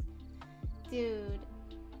paralyzed. Dude.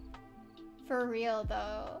 For real,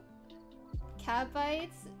 though. Cat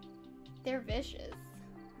bites They're vicious.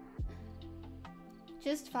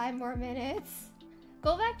 Just 5 more minutes.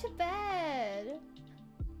 Go back to bed.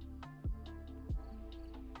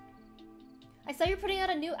 I saw you're putting out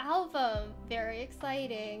a new album. Very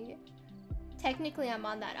exciting. Technically, I'm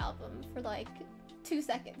on that album for like 2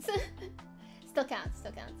 seconds. Still counts,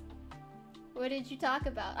 still counts. What did you talk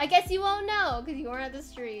about? I guess you won't know because you weren't at the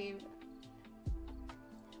stream.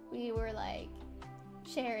 We were like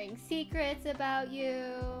sharing secrets about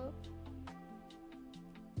you.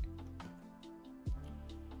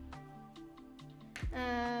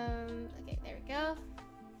 Okay, there we go.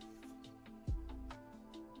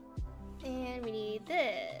 And we need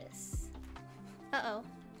this. Uh-oh.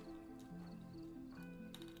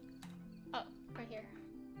 Oh, right here.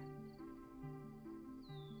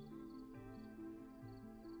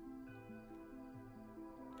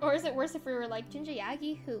 Or is it worse if we were like, Jinja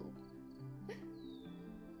Yagi, who?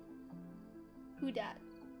 Who dat?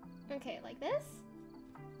 Okay, like this?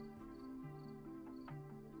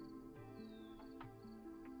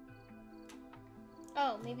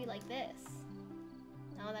 Oh, maybe like this.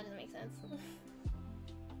 No, that doesn't make sense.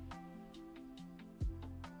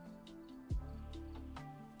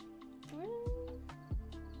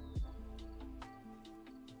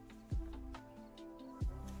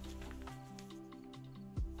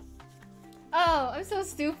 Oh, I'm so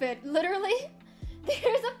stupid. Literally,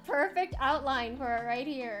 there's a perfect outline for it right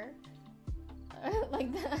here.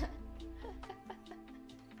 Like that.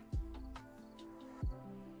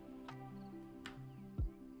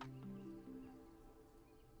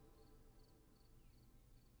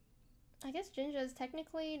 I guess Jinja is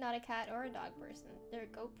technically not a cat or a dog person. They're a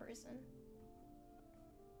goat person.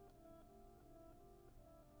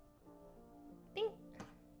 Bing!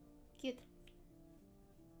 Cute.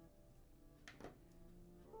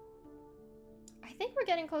 I think we're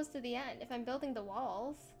getting close to the end if I'm building the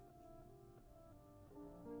walls.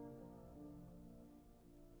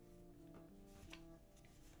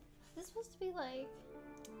 Is this supposed to be like...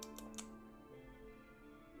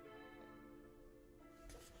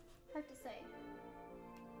 hard to say.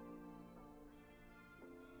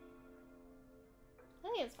 I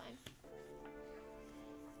think it's fine.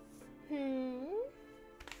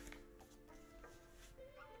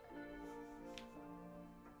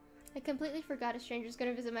 I completely forgot a stranger's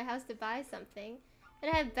gonna visit my house to buy something. And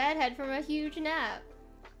I have bedhead from a huge nap.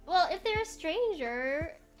 Well, if they're a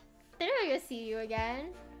stranger, they're not gonna see you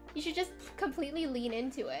again. You should just completely lean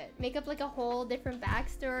into it. Make up like a whole different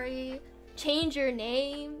backstory. Change your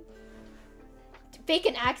name. Fake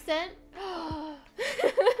an accent.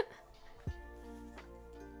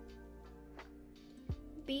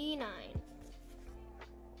 B9.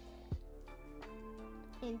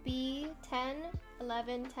 And B 10,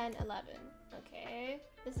 11, 10, 11. Okay,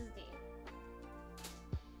 this is D.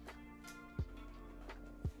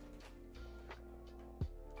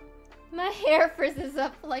 My hair frizzes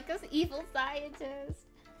up like an evil scientist.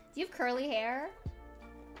 Do you have curly hair?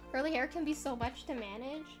 Curly hair can be so much to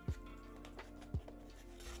manage.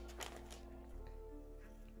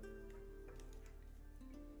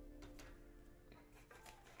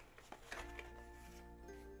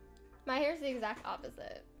 My hair is the exact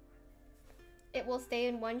opposite. It will stay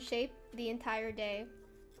in one shape the entire day.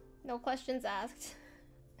 No questions asked.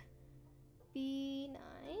 B9.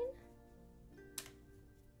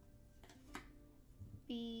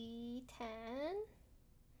 B10.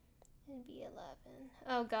 And B11.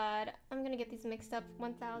 Oh god, I'm gonna get these mixed up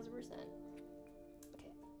 1000%.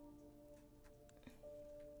 Okay.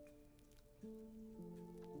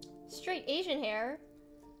 Straight Asian hair?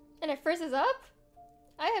 And it frizzes up?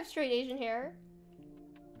 I have straight Asian hair.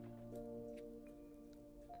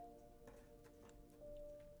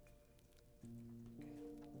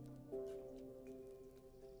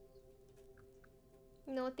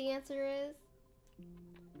 You know what the answer is?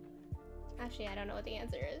 Actually, I don't know what the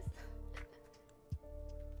answer is.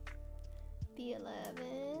 B11.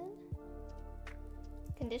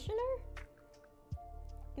 Conditioner?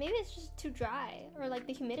 Maybe it's just too dry, or like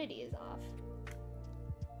the humidity is off.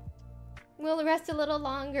 We'll rest a little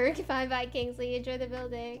longer. Goodbye, bye, Kingsley. Enjoy the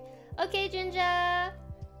building. Okay, Jinja.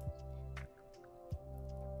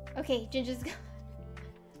 Okay, Jinja's gone.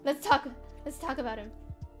 Let's talk about him.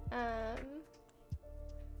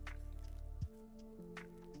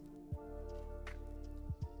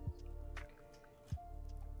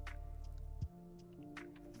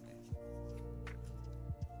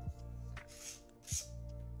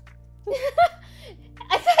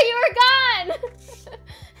 I thought you were gone.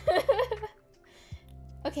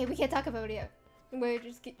 Okay, we can't talk about it yet. Wait,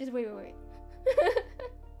 just wait.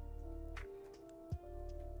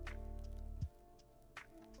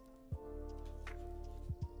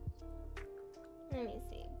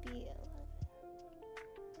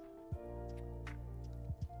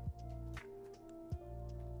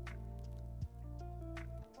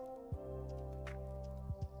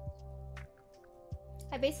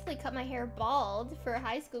 I basically cut my hair bald for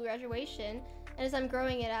high school graduation, and as I'm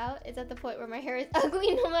growing it out, it's at the point where my hair is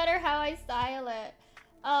ugly no matter how I style it.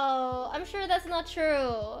 Oh, I'm sure that's not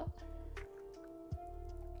true.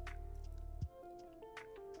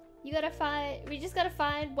 We just gotta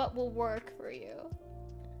find what will work for you.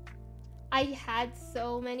 I had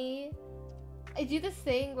so many. I do this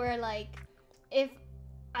thing where, like, if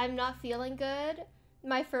I'm not feeling good,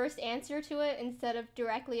 my first answer to it, instead of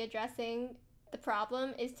directly addressing the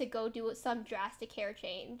problem, is to go do some drastic hair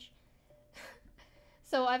change.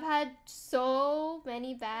 So I've had so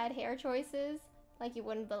many bad hair choices, like you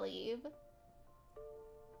wouldn't believe.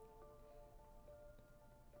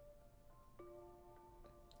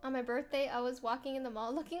 On my birthday, I was walking in the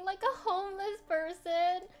mall looking like a homeless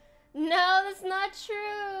person. No, that's not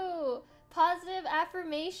true. Positive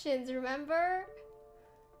affirmations, remember?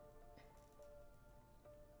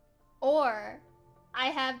 Or, I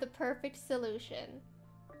have the perfect solution.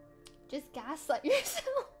 Just gaslight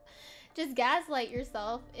yourself. Just gaslight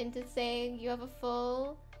yourself into saying you have a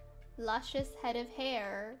full, luscious head of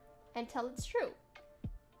hair until it's true.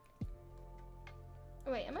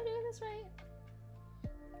 Wait, am I doing this right?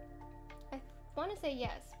 I want to say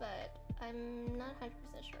yes, but I'm not 100%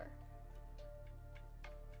 sure.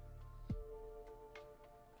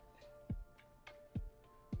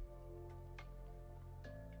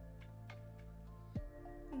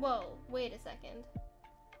 Whoa, wait a second.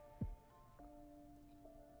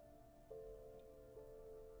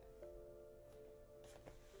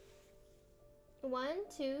 One,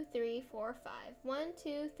 two, three, four, five. 1,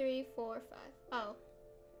 2, 3, 4, 5. Oh.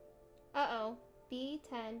 Uh-oh.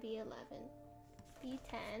 B10, B11.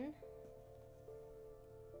 B10.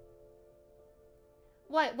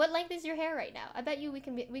 What length is your hair right now? I bet you we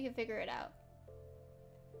can figure it out.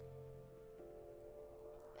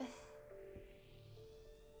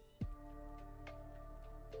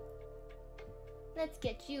 Let's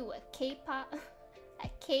get you a K-pop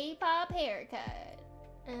haircut.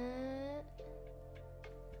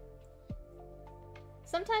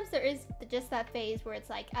 Sometimes there is just that phase where it's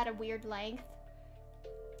like at a weird length.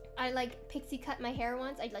 I like pixie cut my hair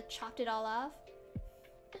once. I like chopped it all off.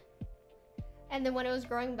 And then when it was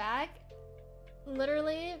growing back,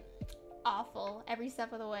 literally awful every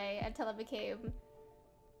step of the way until it became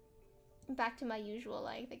back to my usual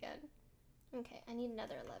length again. Okay, I need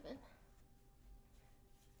another 11.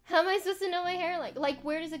 How am I supposed to know my hair like? Like,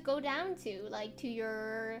 where does it go down to? Like, to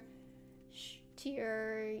your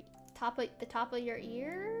the top of your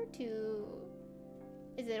ear?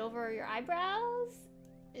 Is it over your eyebrows?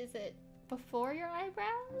 Is it before your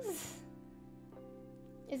eyebrows?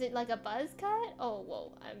 Is it like a buzz cut? Oh,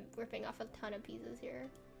 whoa, I'm ripping off a ton of pieces here.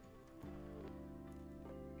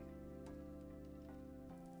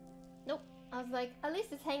 Nope, I was like, at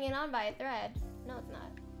least it's hanging on by a thread. No, it's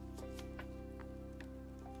not.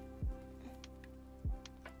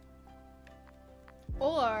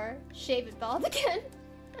 Or shave it bald again.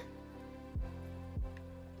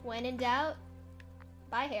 When in doubt,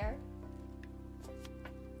 buy hair.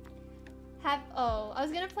 Oh, I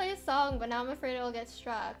was gonna play a song, but now I'm afraid it'll get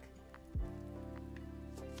struck.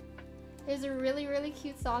 There's a really, really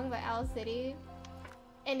cute song by Owl City,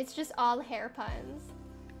 and it's just all hair puns.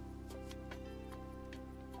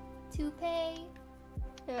 Toupee.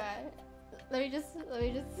 Yeah. Let me just,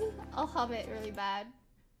 I'll hum it really bad.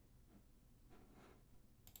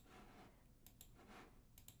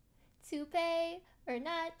 To pay or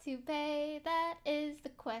not to pay, that is the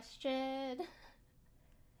question.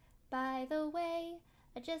 By the way,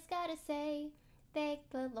 I just gotta say, thank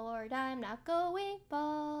the Lord I'm not going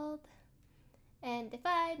bald. And if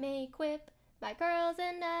I may quip, my girls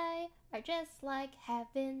and I are just like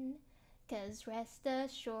heaven, 'cause rest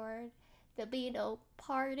assured, there'll be no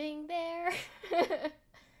parting there.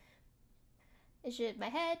 Should my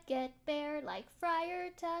head get bare like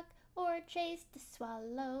Friar Tuck or Chase the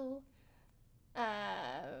Swallow?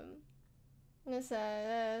 I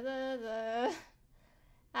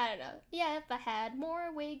don't know. Yeah, if I had more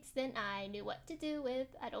wigs than I knew what to do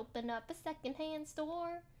with, I'd open up a secondhand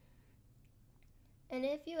store. And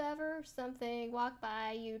if you ever something walked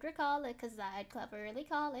by, you'd recall it, 'cause I'd cleverly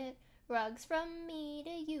call it rugs from me to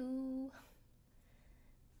you.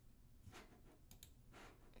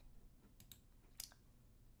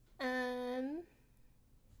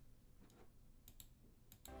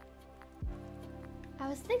 I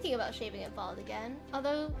was thinking about shaving it bald again,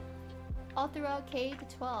 although all throughout K to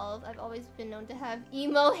 12, I've always been known to have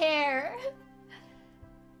emo hair.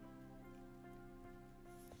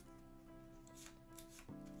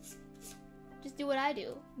 Just do what I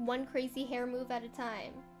do, one crazy hair move at a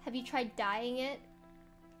time. Have you tried dyeing it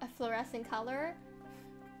a fluorescent color?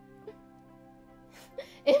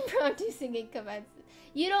 Impromptu singing commences.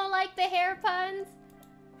 You don't like the hair puns?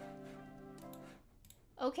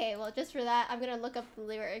 Okay, well, just for that, I'm gonna look up the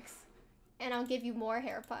lyrics. And I'll give you more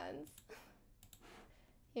hair puns.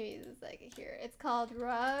 Give me a second here. It's called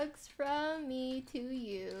Rugs From Me to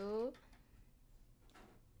You.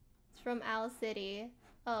 It's from Owl City.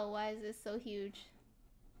 Oh, why is this so huge?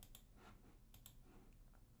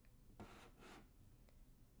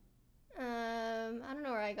 I don't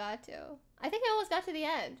know where I got to. I think I almost got to the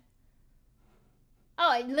end. Oh,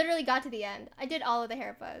 I literally got to the end. I did all of the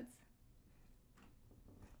hair puns.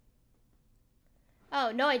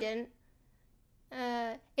 Oh, no I didn't.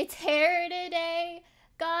 It's hair today,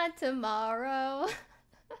 gone tomorrow.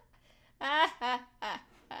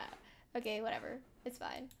 Okay, whatever. It's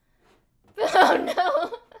fine. Oh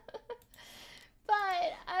no!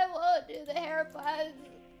 But I won't do the hair puns.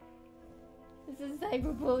 This is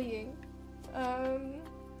cyberbullying.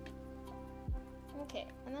 Okay,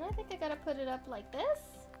 and then I think I gotta put it up like this.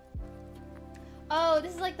 Oh,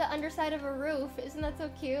 this is like the underside of a roof. Isn't that so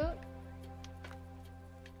cute?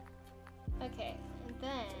 Okay, and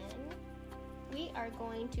then we are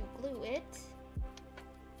going to glue it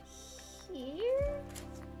here.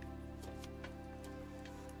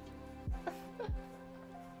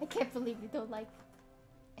 I can't believe you don't like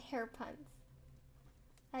hair puns.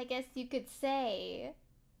 I guess you could say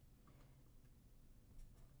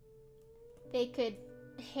they could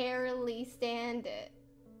hairily stand it.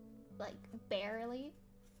 Like, barely.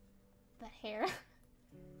 But hair.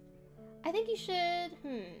 I think you should,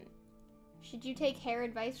 should you take hair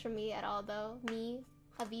advice from me at all, though? Me,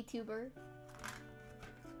 a VTuber?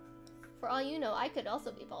 For all you know, I could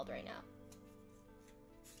also be bald right now.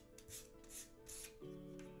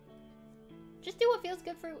 Just do what feels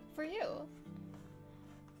good for you.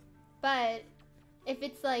 But if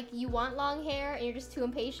it's like you want long hair and you're just too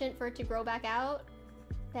impatient for it to grow back out,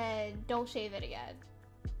 then don't shave it again.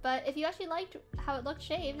 But if you actually liked how it looked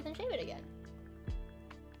shaved, then shave it again.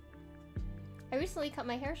 I recently cut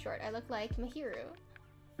my hair short. I look like Mahiru.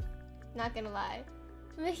 Not gonna lie.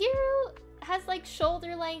 Mahiru has like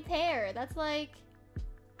shoulder length hair. That's like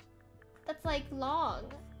long.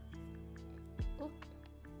 Oop.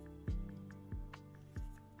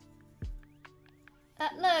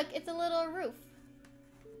 Look, it's a little roof.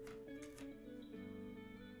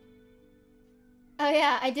 Oh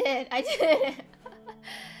yeah, I did.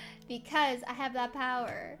 Because I have that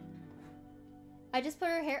power. I just let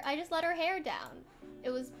her hair down. It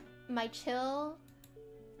was my chill,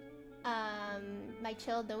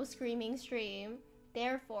 no screaming stream.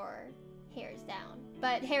 Therefore, hair's down.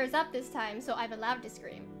 But hair's up this time, so I'm allowed to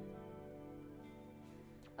scream.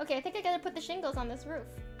 Okay, I think I gotta put the shingles on this roof.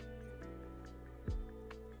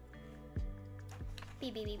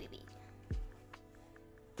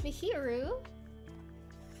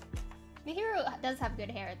 Mihiru does have good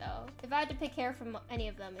hair, though. If I had to pick hair from any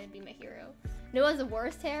of them, it'd be Mihiru. No one's the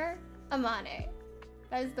worst hair? Amane.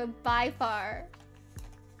 That is the by far.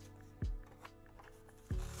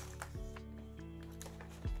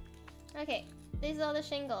 Okay, these are all the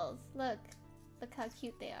shingles. Look how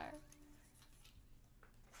cute they are.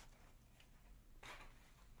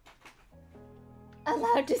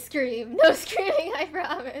 Allowed to scream. No screaming, I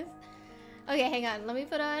promise. Okay, hang on. Let me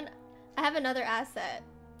put on... I have another asset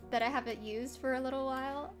that I haven't used for a little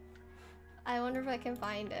while. I wonder if I can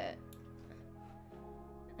find it.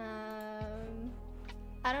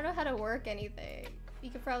 I don't know how to work anything.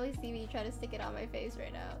 You can probably see me try to stick it on my face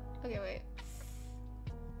right now. Okay, wait.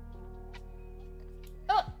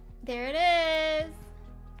 Oh! There it is!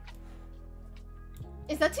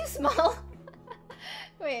 Is that too small?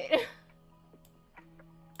 Wait.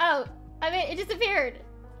 Oh, I mean, it disappeared.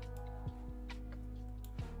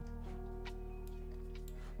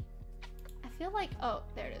 I feel like, oh,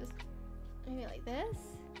 there it is. Maybe like this?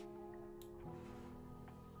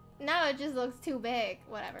 Now it just looks too big.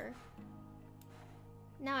 Whatever.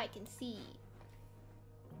 Now I can see.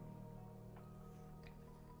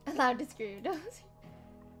 Allowed to scream.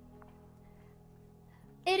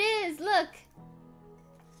 It is, look.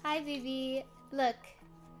 Hi, Vivi. Look.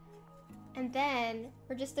 And then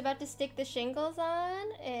we're just about to stick the shingles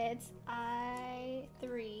on. It's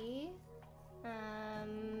I3.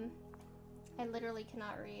 I literally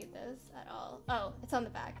cannot read this at all. Oh, it's on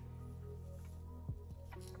the back.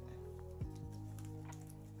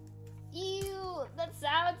 Ew, that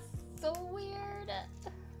sounds so weird.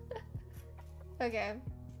 Okay.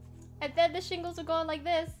 And then the shingles are going like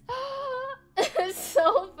this. It's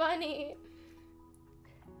so funny.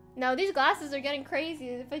 No, these glasses are getting crazy.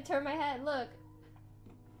 If I turn my head, look.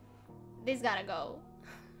 These gotta go.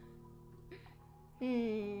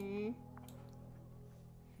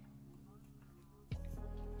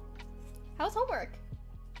 How's homework?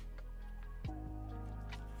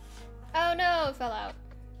 Oh no, it fell out.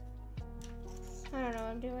 I don't know what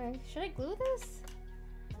I'm doing. Should I glue this?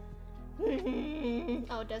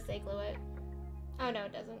 Oh, it does say glue it. Oh no,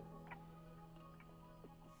 it doesn't.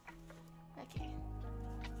 Okay.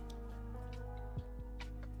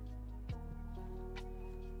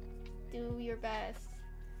 Do your best.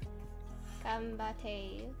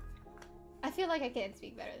 Gambate. I feel like I can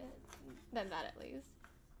speak better than that at least.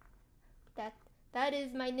 That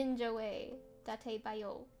is my ninja way. Date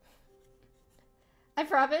bayo. I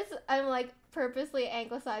promise I'm like purposely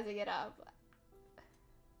anglicizing it up.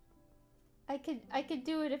 I could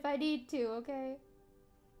do it if I need to, okay?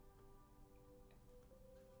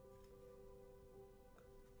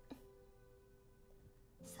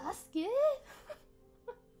 Sasuke?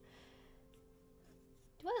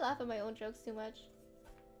 Do I laugh at my own jokes too much?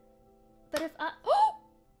 But if I— oh!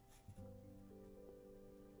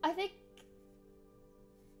 I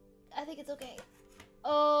think it's okay.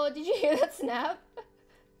 Oh, did you hear that snap?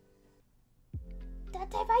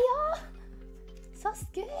 Datebayo!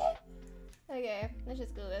 Sasuke! Okay, let's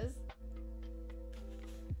just glue this.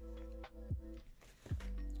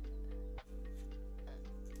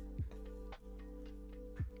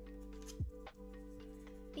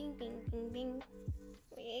 Bing, bing, bing, bing.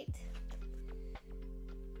 Wait.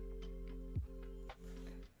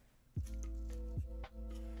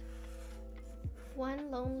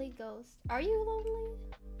 One lonely ghost. Are you lonely?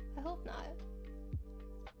 I hope not.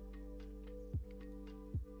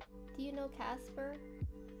 Do you know Casper?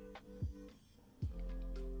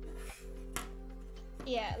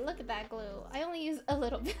 Yeah, look at that glue. I only use a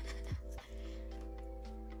little bit.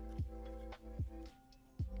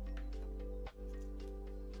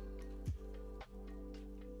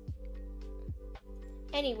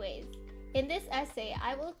 Anyways, in this essay,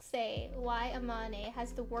 I will say why Amane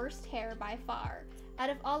has the worst hair by far out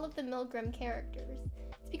of all of the Milgram characters.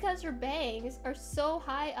 It's because her bangs are so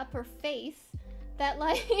high up her face that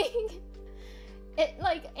like it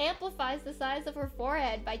like amplifies the size of her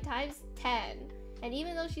forehead by times 10. And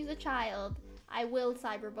even though she's a child, I will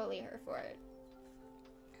cyberbully her for it.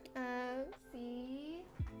 C19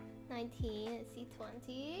 and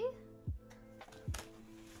C20.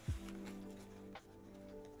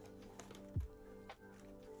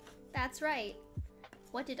 That's right.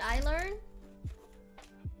 What did I learn?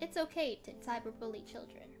 It's okay to cyberbully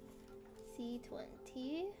children.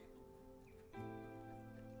 C20.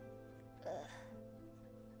 Ugh.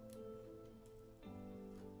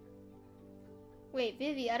 Wait,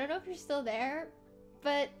 Vivi, I don't know if you're still there,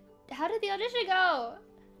 but how did the audition go?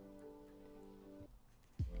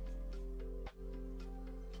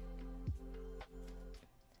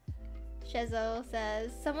 Shezo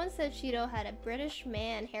says, someone said Shido had a British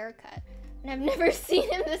man haircut, and I've never seen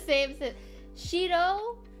him the same since.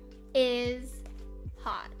 Shido is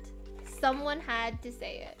hot. Someone had to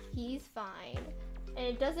say it. He's fine. And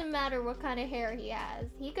it doesn't matter what kind of hair he has.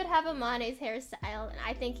 He could have Amane's hairstyle, and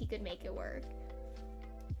I think he could make it work.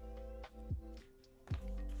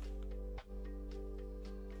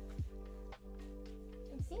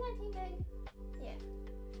 C19 big?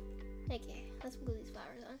 Yeah. Okay, let's glue these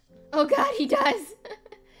flowers on. Oh god, he does!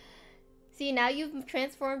 See, now you've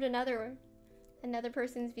transformed another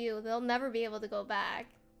person's view. They'll never be able to go back.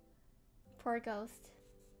 Poor ghost.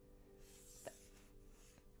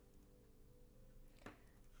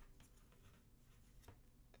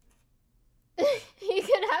 He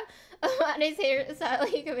could have Amane's hairstyle,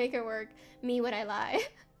 he could make it work. Me when I lie.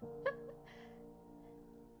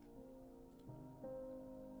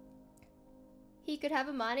 He could have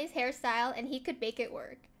Amane's hairstyle and he could make it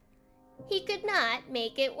work. He could not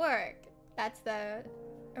make it work. That's the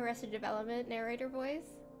Arrested Development narrator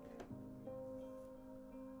voice.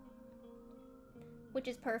 Which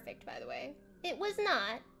is perfect, by the way. It was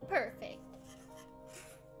not perfect.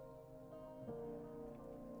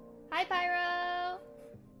 Hi, Pyro!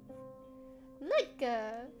 Look!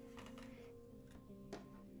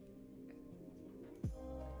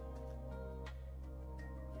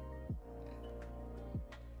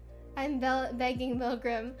 I'm begging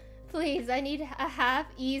Milgram. Please, I need a half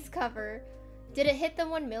ease cover. Did it hit the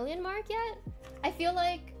 1 million mark yet? I feel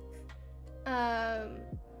like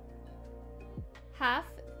half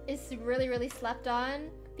is really, really slept on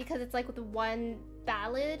because it's like with one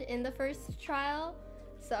ballad in the first trial.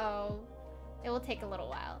 So it will take a little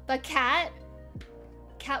while. But Cat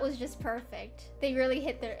was just perfect. They really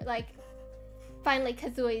hit their, like, finally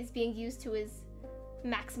Kazooie is being used to his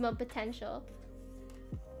maximum potential.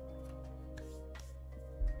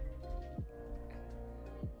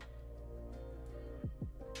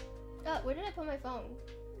 Oh, where did I put my phone?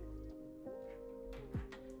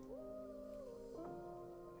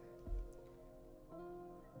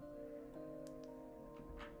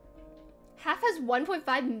 Half has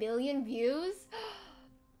 1.5 million views?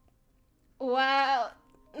 Wow.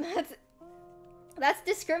 That's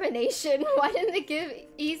discrimination. Why didn't they give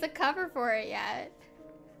Ease a cover for it yet?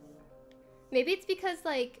 Maybe it's because,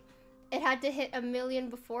 like, it had to hit 1 million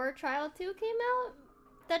before Trial 2 came out?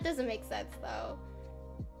 That doesn't make sense, though.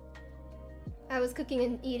 I was cooking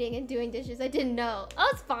and eating and doing dishes. I didn't know. Oh,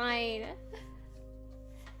 it's fine.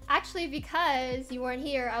 Actually, because you weren't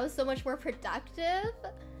here, I was so much more productive.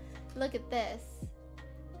 Look at this.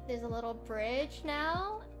 There's a little bridge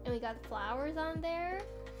now, and we got flowers on there.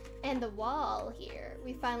 And the wall here.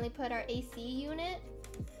 We finally put our AC unit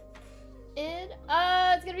in.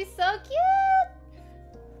 Oh, it's gonna be so cute!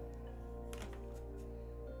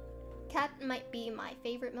 Cat might be my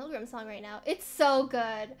favorite Milgram song right now. It's so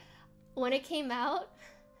good. When it came out,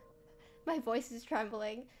 my voice is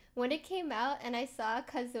trembling. When it came out and I saw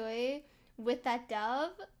Kazooie with that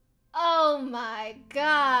dove, oh my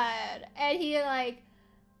god. And he like,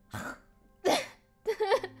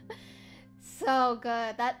 so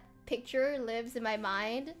good. That picture lives in my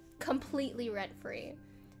mind completely rent-free.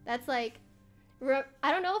 That's like,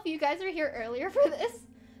 I don't know if you guys were here earlier for this,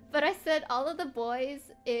 but I said all of the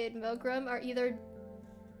boys in Milgram are either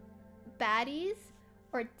baddies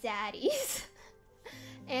or daddies.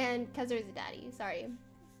 And Kazuru's a daddy, sorry.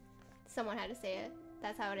 Someone had to say it.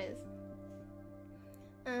 That's how it is.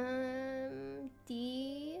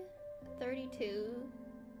 D32.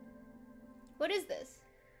 What is this?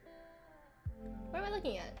 What am I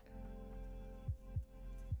looking at?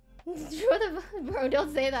 Bro,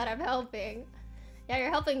 don't say that, I'm helping. Yeah,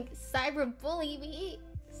 you're helping cyberbully me.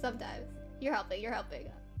 Sometimes. You're helping, you're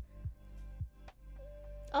helping.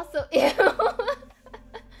 Also, ew.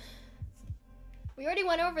 We already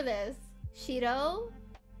went over this. Shiro,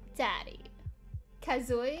 daddy.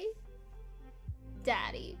 Kazooie,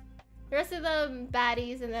 daddy. The rest of them,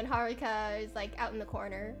 baddies, and then Haruka is like out in the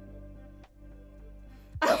corner.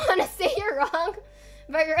 I want to say you're wrong,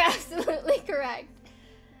 but you're absolutely correct.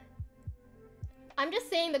 I'm just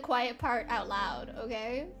saying the quiet part out loud,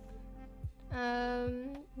 okay?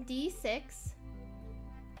 D6.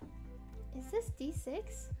 Is this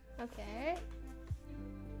D6? Okay.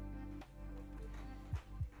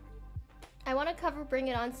 I want to cover Bring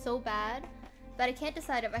It On so bad, but I can't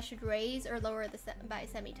decide if I should raise or lower the by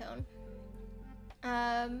semitone.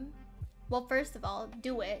 Well, first of all,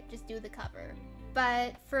 do it. Just do the cover.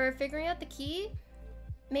 But for figuring out the key,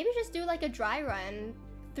 maybe just do like a dry run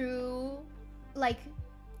through, like,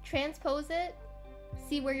 transpose it,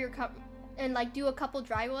 see where you're and like do a couple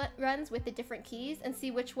dry runs with the different keys and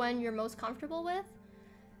see which one you're most comfortable with.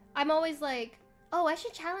 I'm always like, oh, I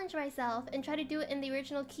should challenge myself and try to do it in the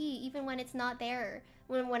original key even when it's not there,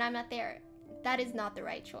 when I'm not there. That is not the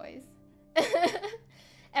right choice.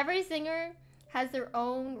 Every singer has their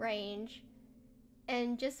own range,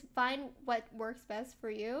 and just find what works best for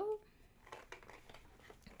you.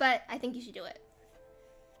 But I think you should do it.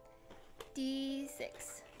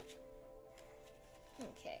 D6.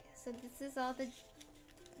 Okay, so this is all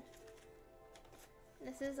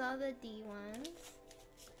the D ones.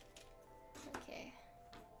 Okay.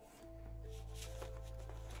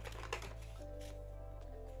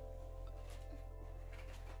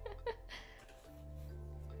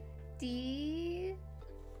 D.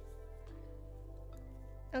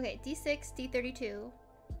 Okay, D6, D32.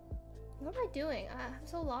 What am I doing? I'm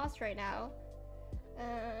so lost right now.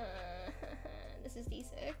 This is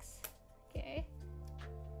D6. Okay.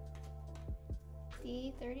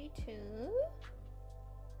 D32.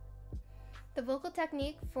 The vocal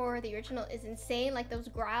technique for the original is insane. Like those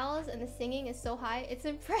growls and the singing is so high. It's so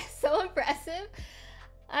impressive.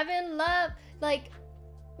 I'm in love. Like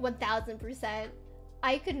 1000%.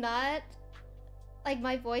 I could not. Like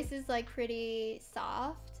my voice is like pretty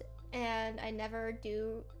soft, and I never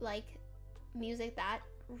do like music that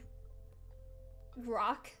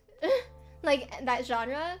rock, like that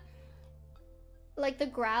genre. Like the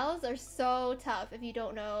growls are so tough if you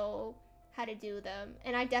don't know how to do them,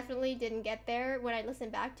 and I definitely didn't get there when I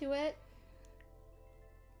listened back to it.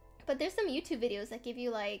 But there's some YouTube videos that give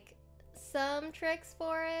you like some tricks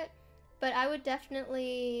for it, but I would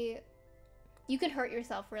definitely, you can hurt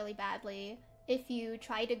yourself really badly if you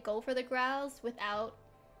try to go for the growls without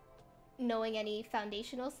knowing any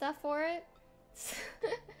foundational stuff for it.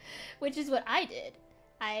 Which is what I did.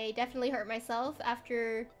 I definitely hurt myself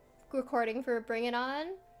after recording for Bring It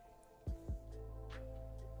On.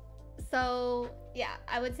 So yeah,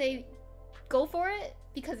 I would say go for it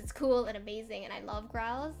because it's cool and amazing and I love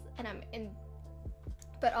growls, and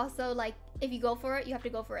but also like if you go for it, you have to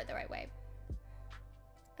go for it the right way.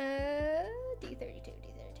 D32,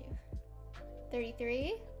 D32.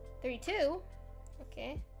 33. 32?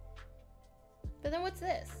 Okay. But then what's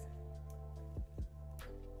this?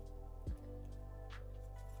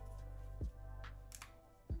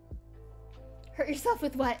 Hurt yourself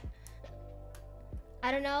with what?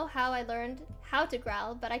 I don't know how I learned how to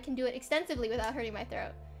growl, but I can do it extensively without hurting my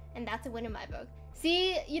throat. And that's a win in my book.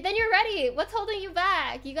 See, then you're ready. What's holding you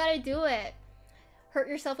back? You gotta do it. Hurt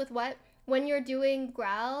yourself with what? When you're doing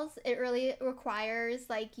growls, it really requires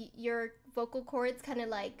like your vocal cords kind of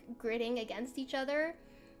like gritting against each other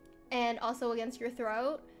and also against your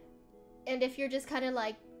throat. And if you're just kind of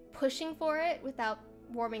like pushing for it without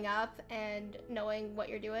warming up and knowing what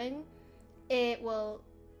you're doing, it will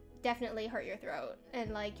definitely hurt your throat.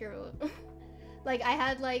 And like your like I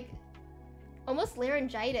had like almost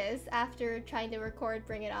laryngitis after trying to record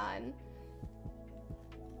Bring It On.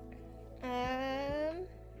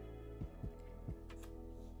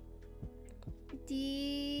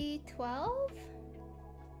 D12?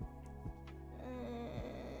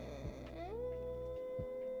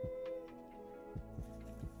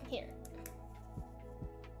 Here.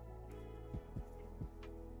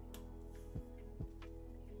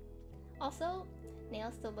 Also,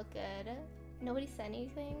 nails still look good. Nobody said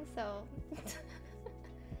anything, so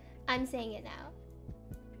I'm saying it now.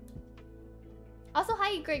 Also,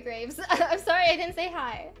 hi, Grey Graves. I'm sorry I didn't say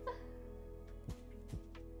hi.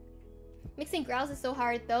 Mixing growls is so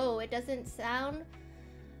hard, though. It doesn't sound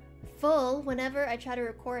full whenever I try to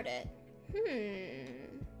record it.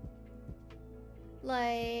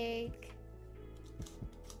 Like...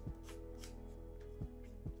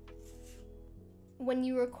 when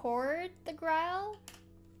you record the growl,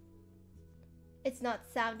 it's not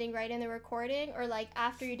sounding right in the recording, or like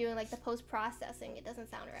after you're doing like the post-processing, it doesn't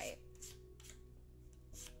sound right.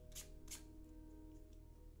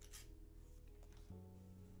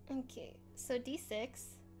 Okay, so D6,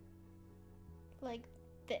 like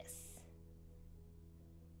this.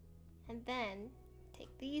 And then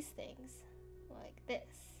take these things like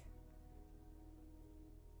this.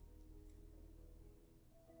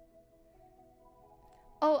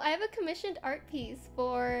 Oh, I have a commissioned art piece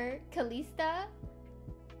for Kalista.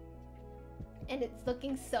 And it's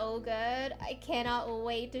looking so good. I cannot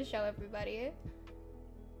wait to show everybody.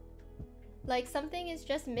 Like, something is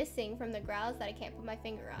just missing from the growls that I can't put my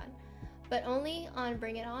finger on. But only on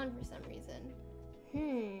Bring It On for some reason.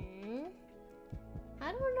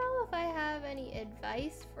 I don't know if I have any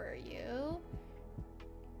advice for you.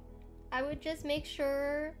 I would just make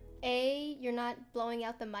sure, A, you're not blowing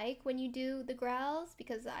out the mic when you do the growls,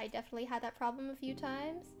 because I definitely had that problem a few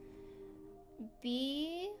times.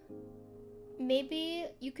 B, maybe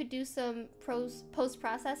you could do some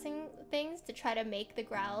post-processing things to try to make the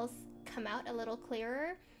growls come out a little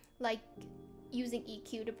clearer, like using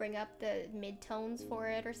EQ to bring up the mid-tones for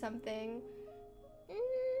it or something.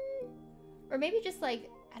 Or maybe just like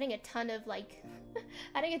adding a ton of like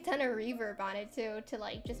adding a ton of reverb on it too, to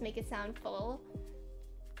like just make it sound full.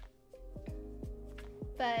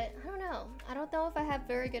 But I don't know. I don't know if I have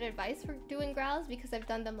very good advice for doing growls, because I've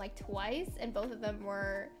done them like twice and both of them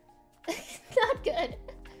were not good.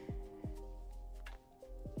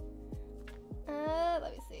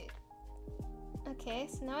 Let me see. Okay,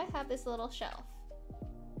 so now I have this little shelf.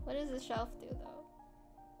 What does this shelf do though?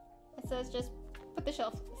 It says just put the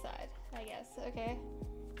shelf aside, I guess. Okay.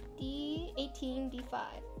 D18,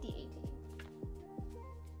 D5, D18.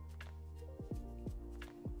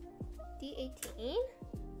 D18?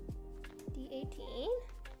 D18?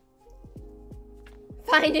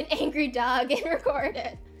 Find an angry dog and record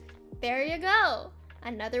it. There you go.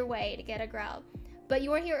 Another way to get a growl. But you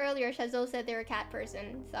weren't here earlier. Shazo said they're a cat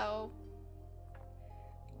person, so...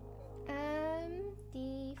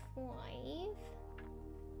 D5.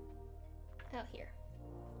 Oh, here.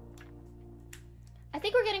 I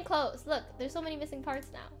think we're getting close. Look, there's so many missing parts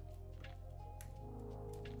now.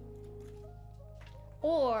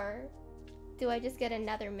 Or do I just get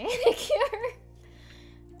another manicure?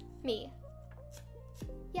 Me.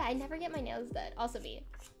 Yeah, I never get my nails done. Also me.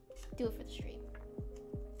 Do it for the stream.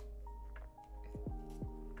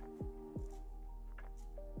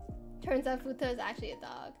 Turns out Futa is actually a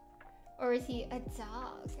dog. Or is he a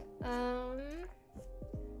dog?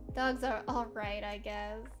 Dogs are alright, I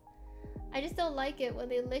guess. I just don't like it when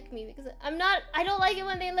they lick me, because I don't like it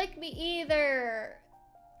when they lick me either.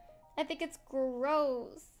 I think it's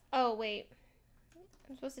gross. Oh, wait.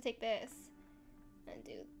 I'm supposed to take this and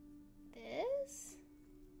do this?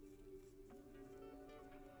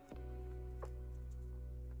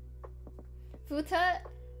 Futa?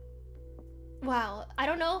 Wow, I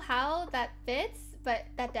don't know how that fits, but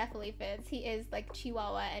that definitely fits. He is like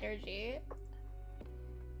Chihuahua energy.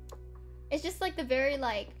 It's just like the very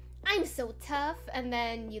like I'm so tough. And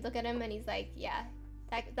then you look at him and he's like, yeah,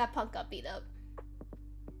 that punk got beat up.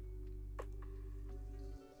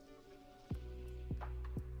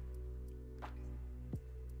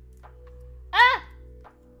 Ah!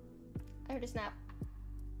 I heard a snap.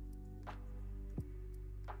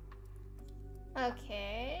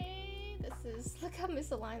 Okay, this is, look how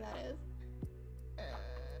misaligned that is.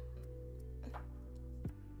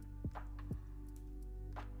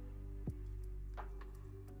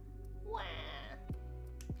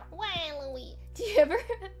 Wow, Louis. Do you ever,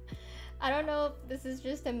 I don't know if this is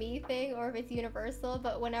just a me thing or if it's universal,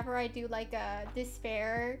 but whenever I do like a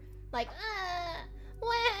despair, like, wah,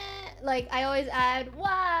 like I always add,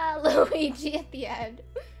 wow, Luigi at the end.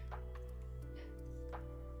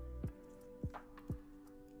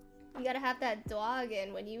 You gotta have that dog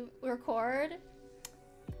in when you record.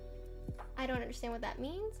 I don't understand what that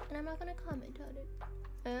means, and I'm not gonna comment on it.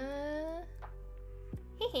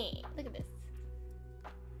 Hehe, look at this.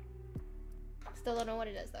 Still don't know what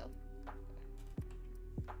it is though.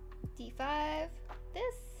 D5,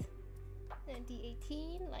 this, and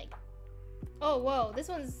D18, like, oh whoa, this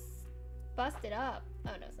one's busted up.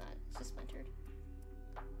 Oh no, it's not, it's just splintered.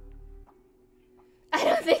 I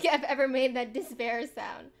don't think I've ever made that despair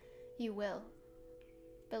sound. You will.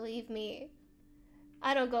 Believe me.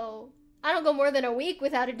 I don't go more than a week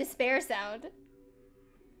without a despair sound.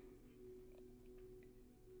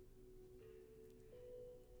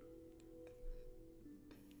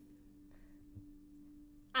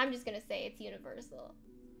 I'm just gonna say it's universal.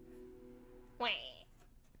 Wah.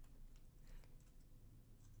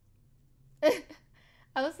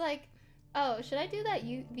 I was like, oh, should I do that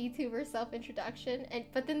VTuber self-introduction?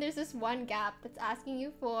 But then there's this one gap that's asking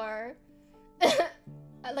you for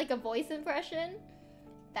like a voice impression.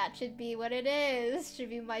 That should be what it is. Should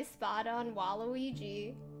be my spot on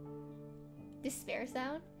Waluigi. Despair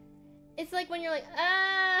sound? It's like when you're like,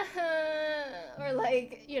 ah, or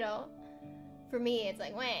like, you know, for me it's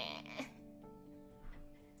like, wah.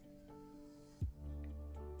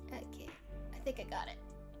 Okay, I think I got it.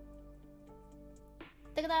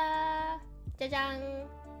 Ta-da! Jajang!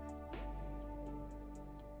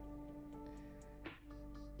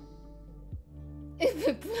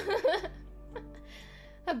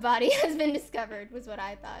 A body has been discovered, was what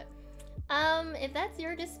I thought. If that's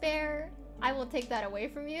your despair, I will take that away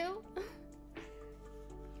from you.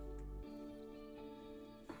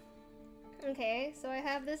 Okay, so I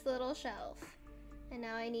have this little shelf. And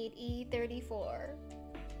now I need E34.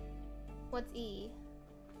 What's E?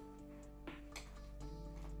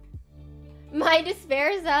 My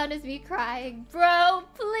despair sound is me crying. Bro,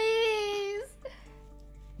 please!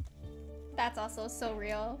 That's also so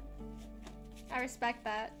real. I respect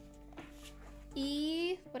that.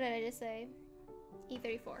 E... what did I just say?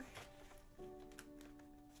 E34.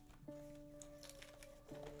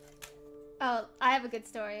 Oh, I have a good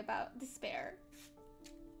story about despair.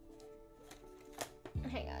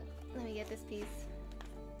 Hang on. Let me get this piece.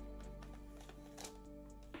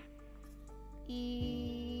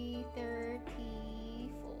 E34.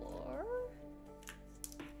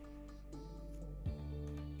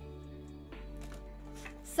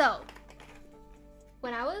 So,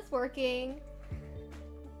 when I was working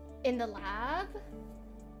in the lab,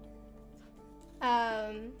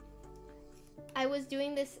 I was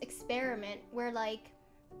doing this experiment where, like,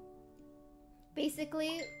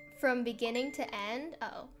 basically from beginning to end,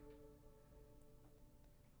 uh-oh.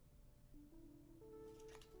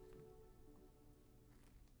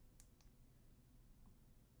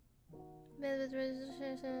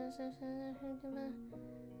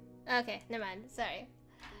 Okay, never mind, sorry.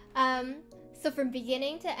 So from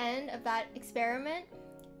beginning to end of that experiment,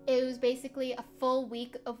 it was basically a full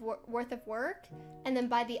week of worth of work, and then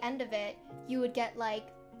by the end of it, you would get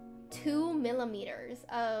like 2 millimeters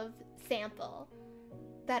of sample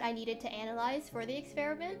that I needed to analyze for the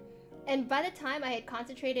experiment. And by the time I had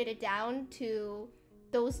concentrated it down to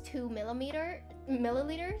those 2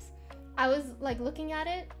 milliliters, I was like looking at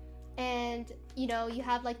it, and you know, you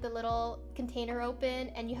have like the little container open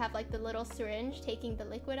and you have like the little syringe taking the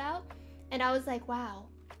liquid out, and I was like, wow,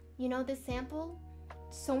 you know, this sample,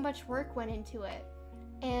 so much work went into it,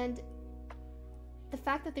 and the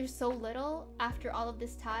fact that there's so little after all of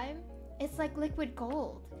this time, it's like liquid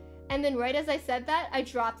gold. And then right as I said that, I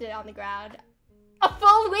dropped it on the ground. A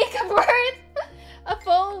full week of work! A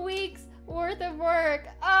full week's worth of work.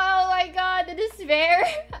 Oh my god, the despair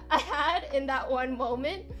I had in that one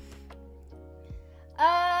moment.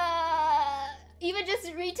 Even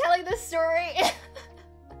just retelling the story,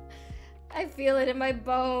 I feel it in my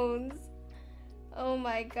bones. Oh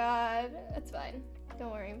my god. That's fine.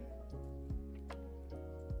 Don't worry.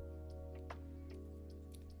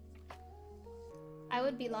 I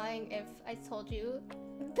would be lying if I told you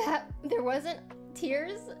that there wasn't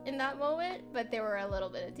tears in that moment, but there were a little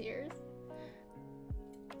bit of tears.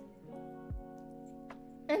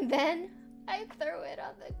 And then I threw it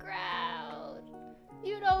on the ground.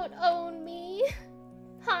 You don't own me,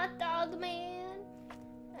 hot dog man.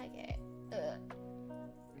 Okay.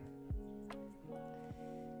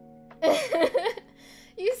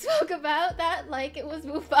 You spoke about that like it was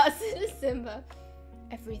Mufasa to Simba.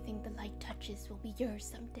 Everything the light touches will be yours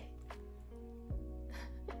someday.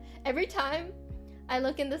 Every time I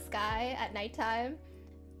look in the sky at nighttime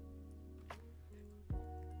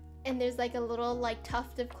and there's like a little like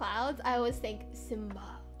tuft of clouds, I always think,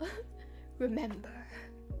 Simba, remember.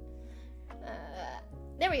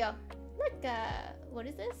 There we go. Look, what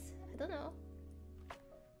is this? I don't know.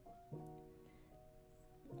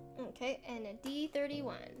 Okay, and a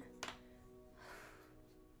D31.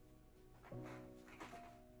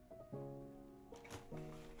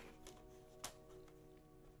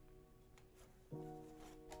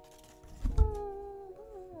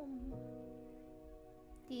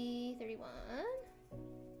 D31.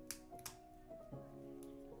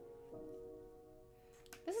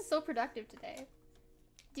 This is so productive today.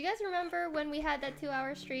 Do you guys remember when we had that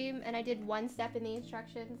 2-hour stream and I did one step in the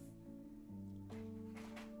instructions?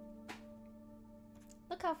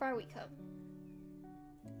 Look how far we come.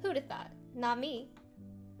 Who'd have thought? Not me.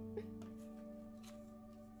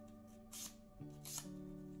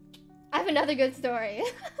 I have another good story.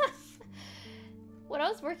 When I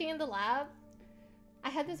was working in the lab, I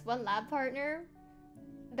had this one lab partner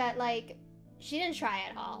that like, she didn't try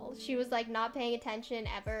at all. She was like not paying attention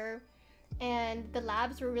ever. And the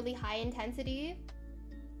labs were really high intensity.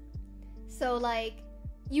 So like,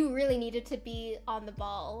 you really needed to be on the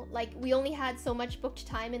ball. Like, we only had so much booked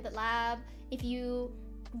time in the lab. If you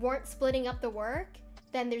weren't splitting up the work,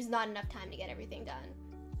 then there's not enough time to get everything done.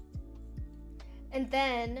 And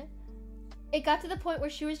then it got to the point where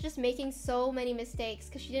she was just making so many mistakes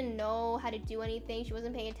because she didn't know how to do anything. She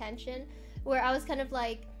wasn't paying attention. Where I was kind of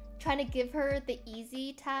like trying to give her the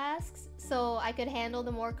easy tasks so I could handle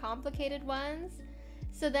the more complicated ones.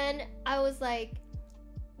 So then I was like,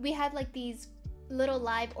 we had like these little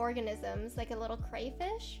live organisms, like a little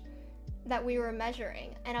crayfish that we were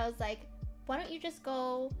measuring. And I was like, why don't you just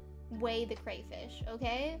go weigh the crayfish,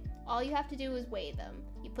 okay? All you have to do is weigh them.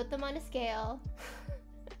 You put them on a scale.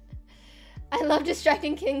 I love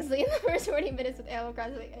distracting Kingsley in the first 40 minutes with Animal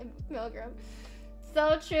Crossing and Milgram.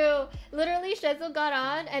 So true. Literally, Shezel got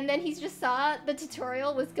on and then he just saw the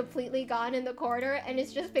tutorial was completely gone in the corner and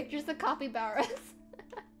it's just pictures of capybaras.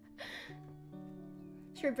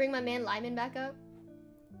 Should we bring my man Lyman back up?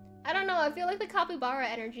 I don't know, I feel like the capybara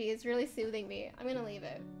energy is really soothing me. I'm gonna leave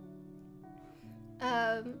it.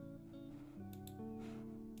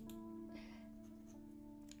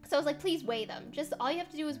 So I was like, please weigh them. Just all you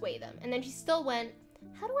have to do is weigh them. And then she still went,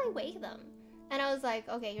 how do I weigh them? And I was like,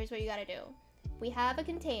 okay, here's what you gotta do. We have a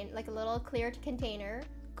container, like a little clear container.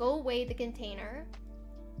 Go weigh the container.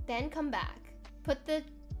 Then come back. Put the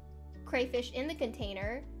crayfish in the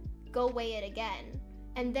container. Go weigh it again.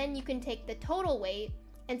 And then you can take the total weight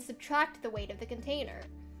and subtract the weight of the container.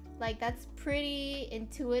 Like, that's pretty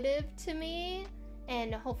intuitive to me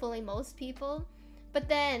and hopefully most people. But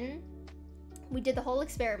then we did the whole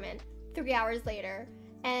experiment 3 hours later,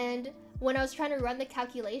 and when I was trying to run the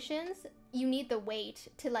calculations, you need the weight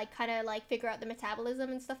to like kind of like figure out the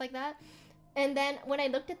metabolism and stuff like that. And then when I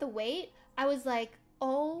looked at the weight, I was like,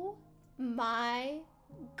 oh my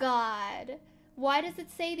god, why does it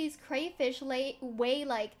say these crayfish weigh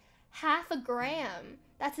like half a gram?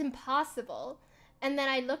 That's impossible. And then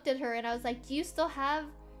I looked at her and I was like, do you still have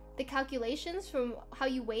the calculations from how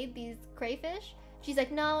you weighed these crayfish? She's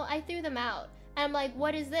like, no, I threw them out. And I'm like,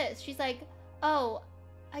 what is this? She's like, oh,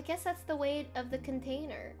 I guess that's the weight of the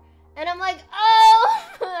container. And I'm like, oh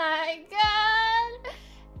my god.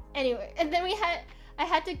 Anyway, and then I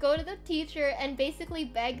had to go to the teacher and basically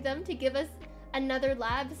beg them to give us another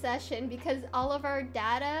lab session because all of our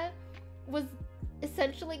data was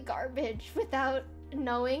essentially garbage without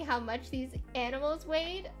knowing how much these animals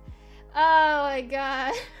weighed. Oh my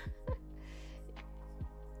god.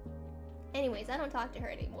 Anyways, I don't talk to her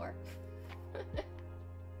anymore.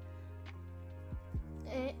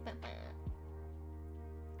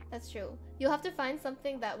 That's true. You'll have to find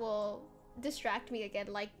something that will distract me again,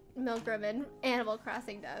 like Milgram and Animal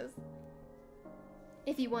Crossing does,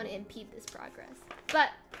 if you want to impede this progress. But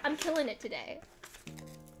I'm killing it today.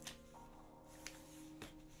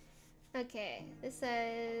 Okay, this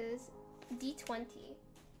says D20.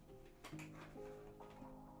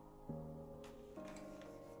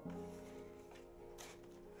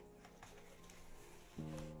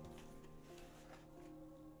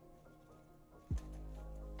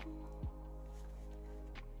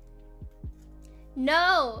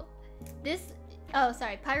 No! This... Oh,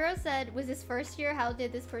 sorry. Pyro said, was this first year? How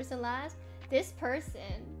did this person last? This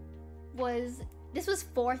person was... This was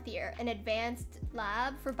 4th year, an advanced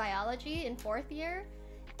lab for biology in 4th year.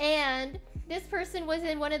 And this person was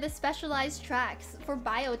in one of the specialized tracks for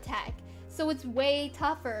biotech. So it's way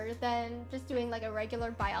tougher than just doing like a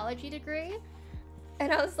regular biology degree.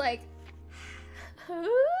 And I was like,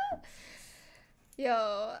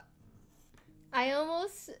 yo, I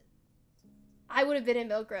would have been in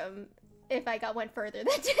Milgram if I went further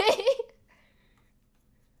that day.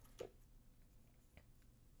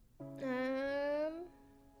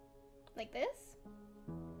 Like this?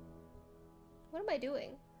 What am I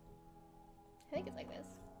doing? I think it's like this.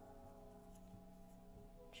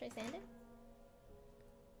 Should I sand it?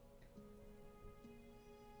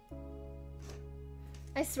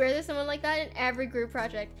 I swear there's someone like that in every group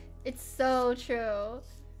project. It's so true.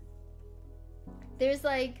 There's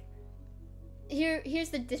like, here's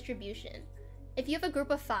the distribution. If you have a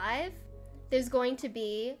group of 5, there's going to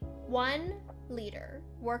be 1 leader,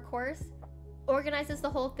 workhorse, organizes the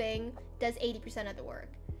whole thing, does 80% of the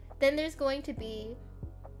work. Then there's going to be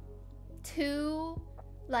 2,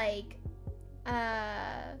 like,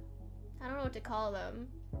 I don't know what to call them.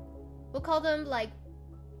 We'll call them like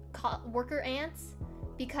worker ants,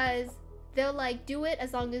 because they'll like do it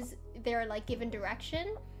as long as they're like given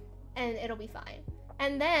direction and it'll be fine.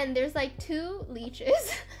 And then there's like 2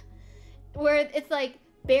 leeches where it's like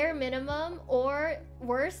bare minimum, or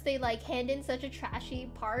worse, they like hand in such a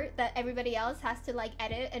trashy part that everybody else has to like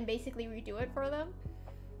edit and basically redo it for them.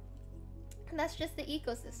 And that's just the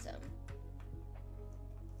ecosystem.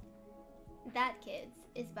 That, kids,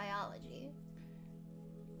 is biology.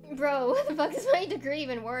 Bro, what the fuck is my degree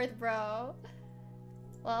even worth, bro?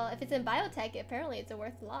 Well, if it's in biotech, apparently it's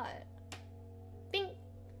worth a lot. Bing!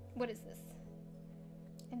 What is this?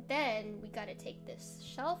 And then we gotta take this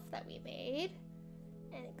shelf that we made,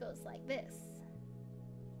 and it goes like this.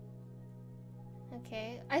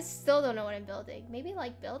 Okay, I still don't know what I'm building. Maybe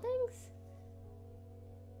like buildings?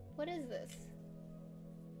 What is this?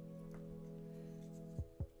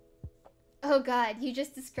 Oh god, you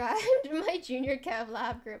just described my junior Kev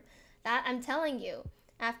lab group. That, I'm telling you,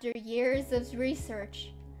 after years of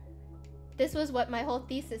research, this was what my whole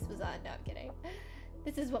thesis was on. No, I'm kidding.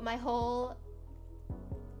 This is what my whole...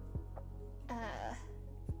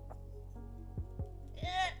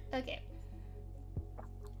 Okay.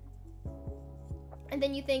 And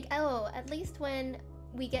then you think, oh, at least when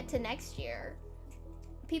we get to next year,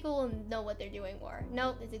 people will know what they're doing more.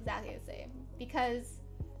 Nope, it's exactly the same. Because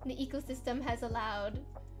the ecosystem has allowed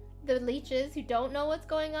the leeches who don't know what's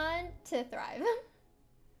going on to thrive.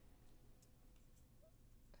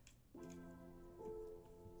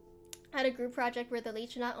 I had a group project where the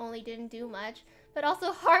leech not only didn't do much, but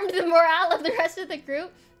also harmed the morale of the rest of the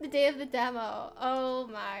group the day of the demo. Oh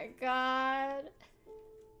my god.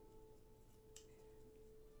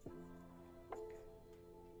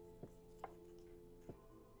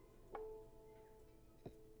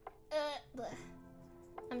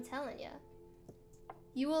 I'm telling ya.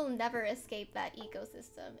 You will never escape that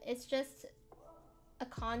ecosystem. It's just a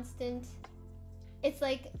constant... It's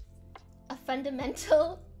like a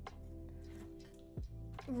fundamental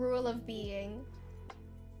rule of being.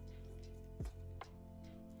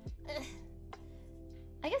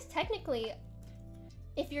 I guess technically,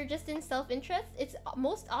 if you're just in self-interest, it's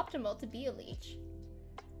most optimal to be a leech.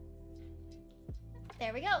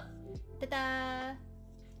 There we go. Ta-da!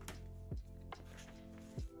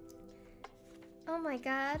 Oh my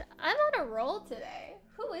god, I'm on a roll today.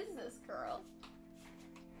 Who is this girl?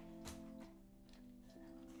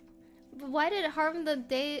 Why did it harm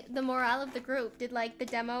the morale of the group? Did like the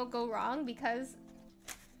demo go wrong because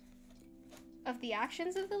of the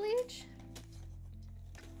actions of the leech?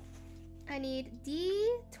 I need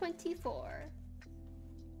D24.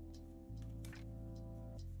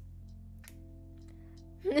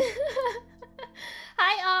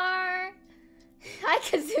 Hi R. Hi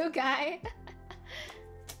Kazoo guy.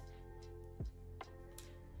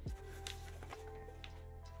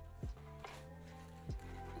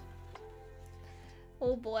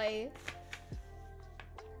 Oh boy.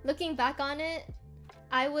 Looking back on it,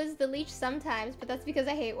 I was the leech sometimes, but that's because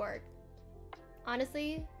I hate work.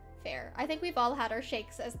 Honestly, fair. I think we've all had our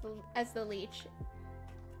shakes as the leech.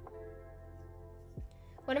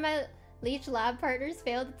 One of my leech lab partners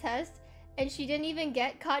failed a test, and she didn't even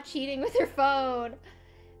get caught cheating with her phone.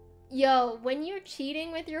 Yo, when you're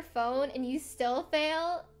cheating with your phone and you still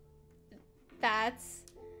fail, that's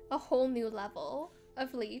a whole new level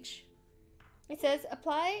of leech. It says,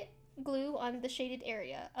 apply glue on the shaded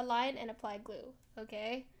area. Align and apply glue.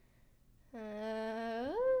 Okay. Uh...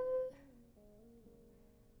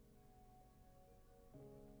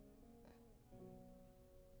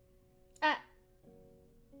 Ah.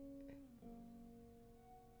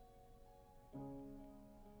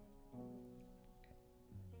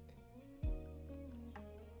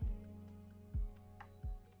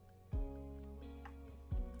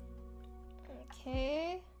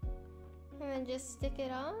 Okay. And then just stick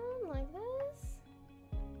it on like this.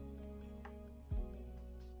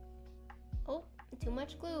 Oh, too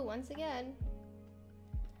much glue once again.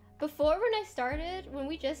 Before when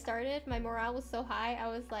we just started, my morale was so high, I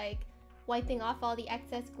was like wiping off all the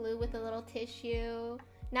excess glue with a little tissue.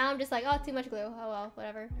 Now I'm just like, oh, too much glue. Oh well,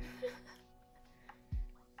 whatever.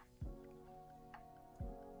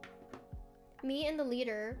 Me and the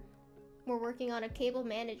leader were working on cable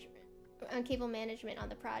management on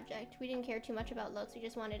the project. We didn't care too much about looks, we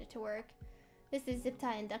just wanted it to work. This is zip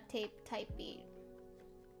tie and duct tape type beat.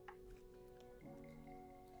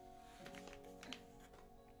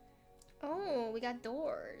 Oh, we got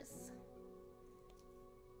doors.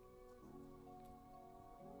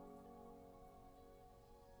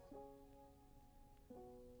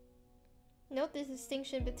 Note the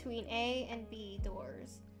distinction between A and B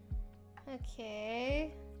doors.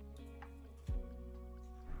 Okay.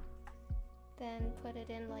 Then put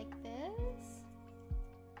it in like this.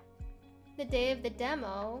 The day of the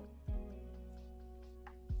demo,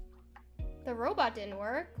 the robot didn't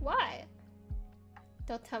work. Why?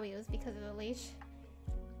 Don't tell me it was because of the leash.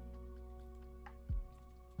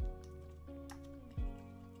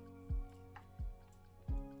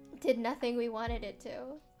 Did nothing we wanted it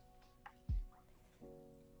to.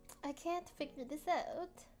 I can't figure this out.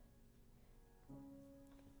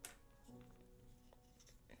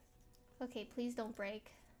 Okay, please don't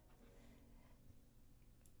break.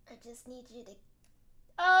 I just need you to...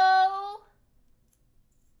 Oh!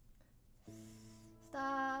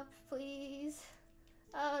 Stop, please.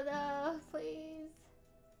 Oh no, please.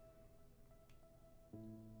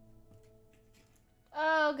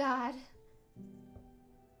 Oh god.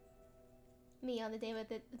 Me on the day of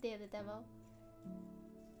the demo.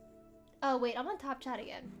 Oh wait, I'm on top chat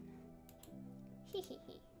again. Hee hee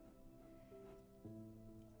hee.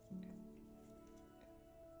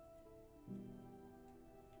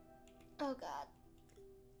 Oh god.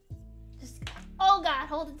 Just, oh god,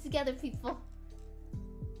 hold it together, people.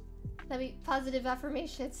 That'd be positive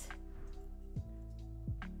affirmations.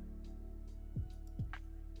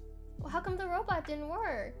 Well, how come the robot didn't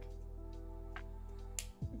work?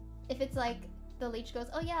 If it's like the leech goes,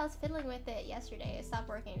 oh yeah, I was fiddling with it yesterday. It stopped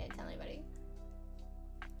working, didn't tell anybody.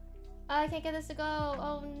 Oh, I can't get this to go.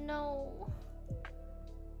 Oh no.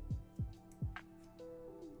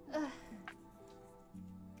 Ugh.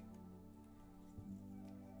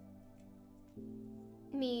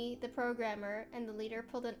 Me, the programmer, and the leader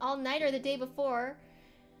pulled an all-nighter the day before,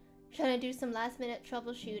 trying to do some last-minute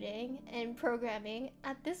troubleshooting and programming.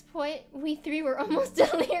 At this point, we three were almost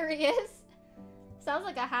delirious. Sounds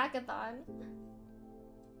like a hackathon.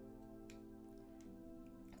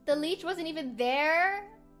 The leech wasn't even there?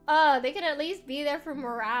 Oh, they can at least be there for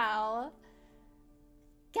morale.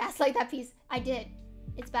 Gaslight that piece. I did.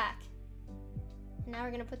 It's back. And now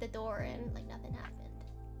we're gonna put the door in like nothing happened.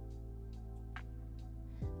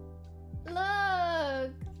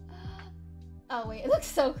 Look! Oh wait, it looks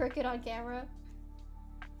so crooked on camera.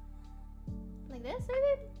 Like this,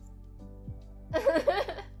 maybe?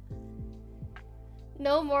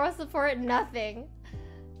 No moral support, nothing.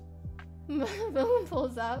 Moon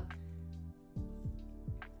pulls up.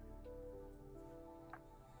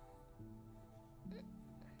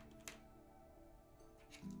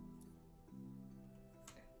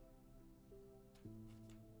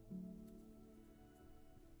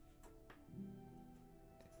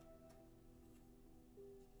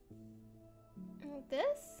 Like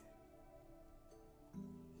this?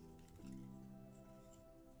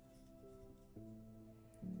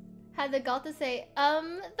 Had the gall to say,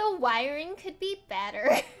 the wiring could be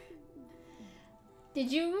better.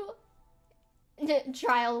 Did you...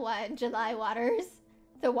 Trial 1, July Waters.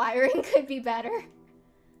 The wiring could be better.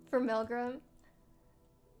 For Milgram.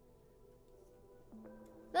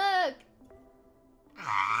 Look!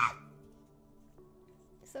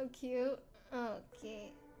 So cute.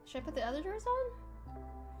 Okay. Should I put the other doors on?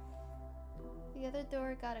 The other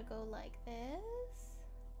door gotta go like this.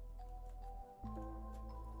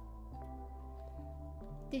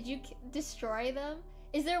 Did you destroy them?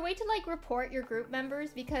 Is there a way to like report your group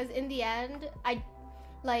members? Because in the end,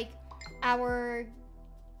 our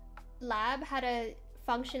lab had a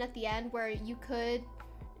function at the end where you could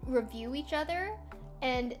review each other,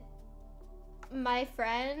 and my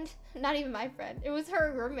friend, not even my friend, it was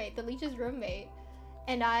her roommate, the leech's roommate,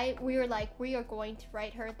 and we were like, we are going to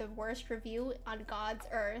write her the worst review on God's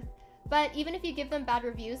earth. But even if you give them bad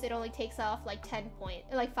reviews, it only takes off like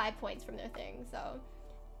 5 points from their thing, so.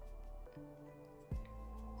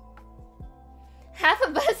 Half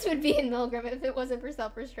of us would be in Milgram if it wasn't for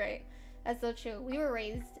self-restraint. That's so true. We were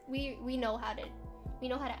raised, we know how to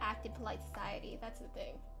act in polite society. That's the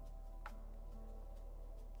thing.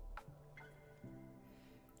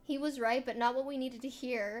 He was right, but not what we needed to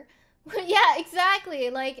hear. Yeah, exactly.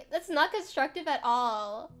 Like, that's not constructive at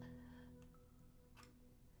all.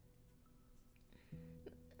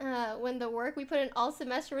 When the work we put in all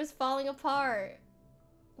semester was falling apart.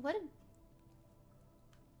 What a...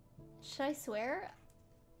 Should I swear?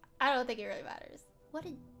 I don't think it really matters. What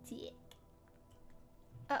a dick.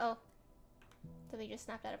 Uh-oh. Something just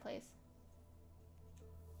snapped out of place.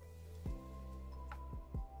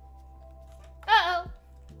 Uh-oh!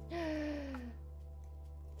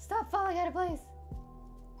 Stop falling out of place.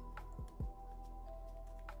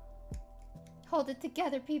 Hold it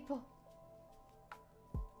together, people.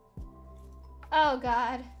 Oh,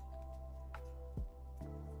 God.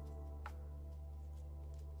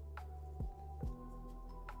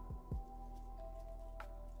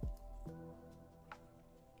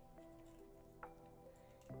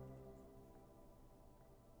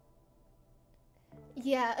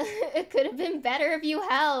 Yeah, it could have been better if you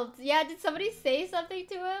helped. Yeah, did somebody say something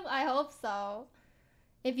to him? I hope so.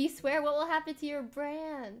 If you swear, what will happen to your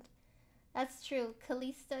brand? That's true.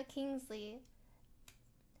 Callista Kingsley.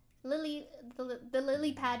 Lily, the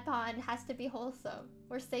lily pad pond has to be wholesome,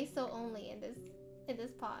 or say so only in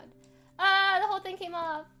this pond. Ah, the whole thing came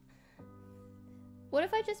off. What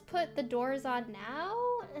if I just put the doors on now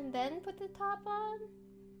and then put the top on?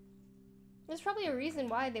 There's probably a reason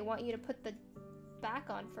why they want you to put the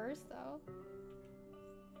back on first, though.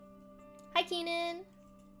 Hi, Keenan.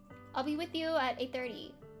 I'll be with you at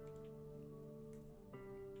 8:30.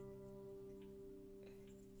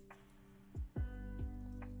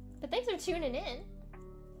 But thanks for tuning in.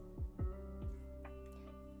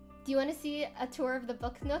 Do you want to see a tour of the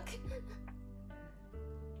book nook?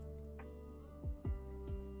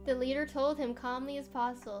 The leader told him calmly as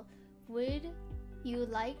possible, "Would you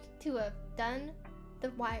like to have done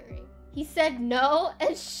the wiring?" He said no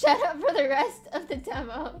and shut up for the rest of the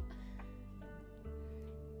demo.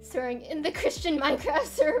 Swearing in the Christian Minecraft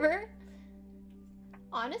server.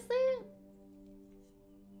 Honestly,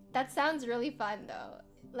 that sounds really fun though.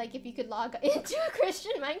 Like if you could log into a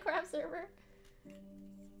Christian Minecraft server.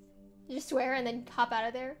 You just swear and then hop out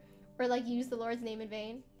of there. Or like use the Lord's name in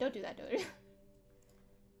vain. Don't do that, don't do it.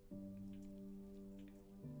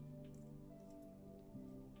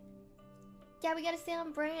 Yeah, we gotta stay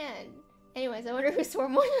on brand. Anyways, I wonder who swore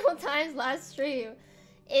multiple times last stream.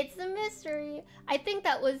 It's a mystery. I think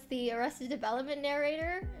that was the Arrested Development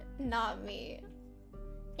narrator, not me.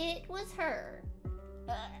 It was her.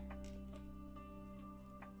 Ugh.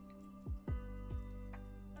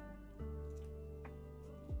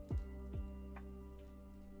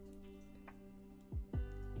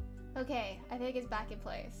 Okay, I think it's back in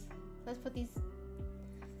place. Let's put these...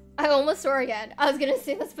 I almost swore again. I was gonna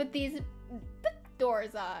say let's put these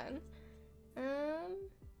doors on.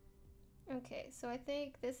 Okay, so I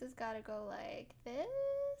think this has gotta go like this.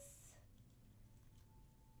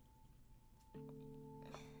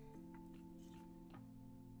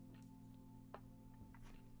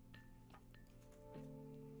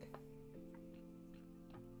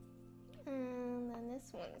 And then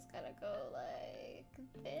this one's gotta go like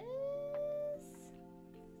this.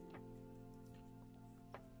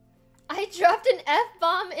 I dropped an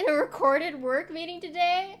F-bomb in a recorded work meeting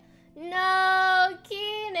today? No,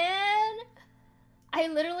 Keenan! I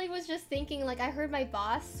literally was just thinking, like, I heard my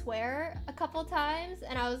boss swear a couple times,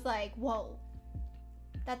 and I was like, whoa.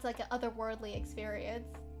 That's like an otherworldly experience.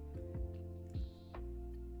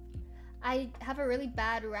 I have a really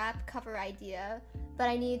bad rap cover idea, but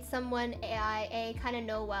I need someone A, kind of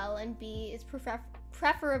know well, and B, is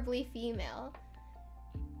preferably female.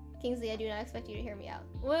 Kingsley, I do not expect you to hear me out.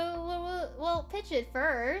 Well, pitch it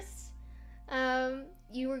first.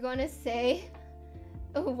 You were gonna say...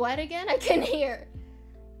 What again? I couldn't hear.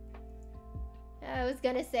 I was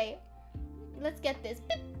gonna say, let's get this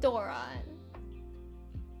door on.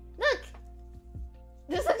 Look!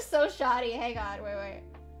 This looks so shoddy. Hang on, wait.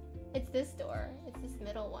 It's this door. It's this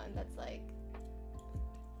middle one that's like...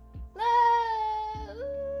 Look!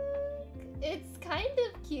 It's kind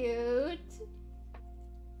of cute.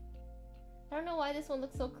 I don't know why this one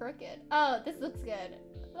looks so crooked. Oh, this looks good.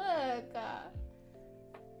 Look.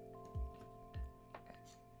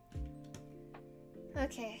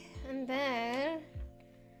 Okay, and then...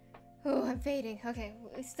 Oh, I'm fading. Okay,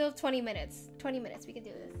 we still have 20 minutes. 20 minutes, we can do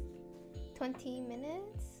this. 20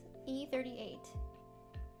 minutes? E38.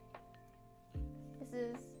 This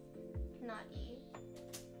is not E.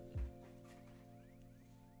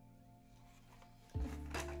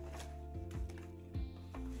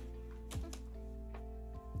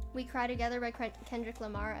 We Cry Together by Kendrick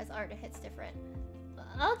Lamar as art hits different.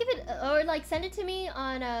 I'll give it, or like send it to me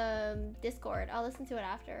on Discord. I'll listen to it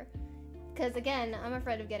after. Because again, I'm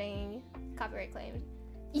afraid of getting copyright claimed.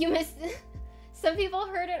 You missed, some people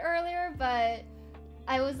heard it earlier, but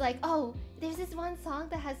I was like, oh, there's this one song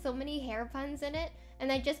that has so many hair puns in it.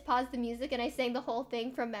 And I just paused the music and I sang the whole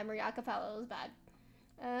thing from memory a cappella. It was bad.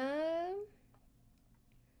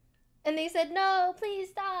 And they said, no, please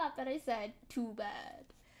stop. And I said, too bad.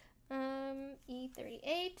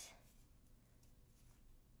 E38.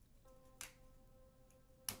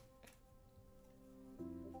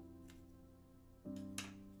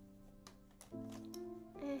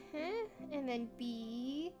 And then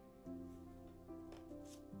B.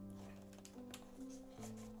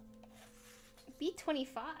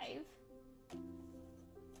 B25.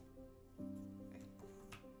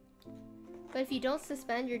 But if you don't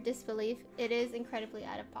suspend your disbelief, it is incredibly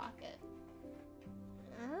out of pocket.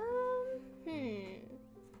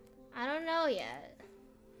 I don't know yet.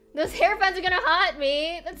 Those hair puns are gonna haunt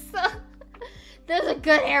me. That's so... Those are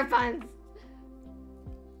good hair puns.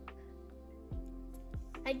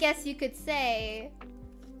 I guess you could say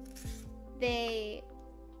they...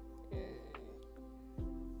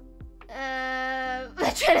 I'm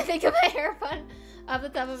trying to think of a hair pun off the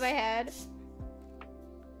top of my head.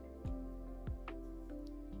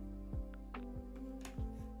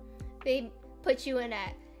 They put you in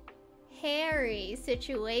a hairy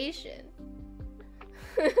situation.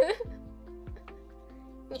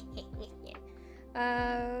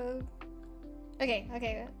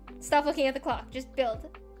 Okay. Stop looking at the clock. Just build.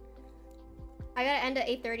 I gotta end at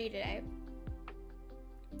 8:30 today.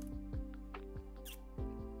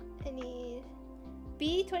 I need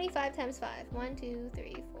B25 times 5. 1, 2,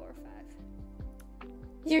 3, 4, 5.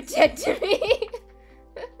 You're dead to me.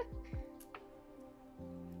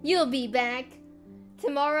 You'll be back.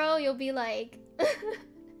 Tomorrow you'll be like...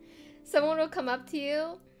 Someone will come up to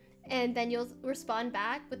you and then you'll respond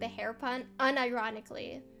back with a hair pun,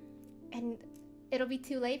 unironically. And it'll be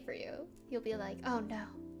too late for you. You'll be like, oh no.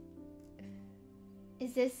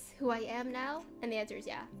 Is this who I am now? And the answer is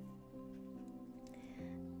yeah.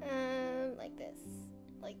 Like this.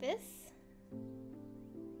 Like this?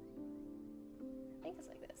 I think it's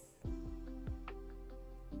like this.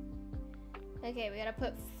 Okay, we gotta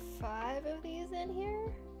put 5 of these in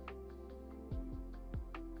here.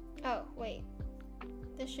 Oh, wait.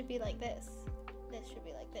 This should be like this. This should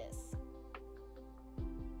be like this.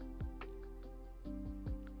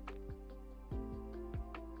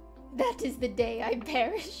 That is the day I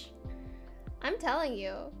perish. I'm telling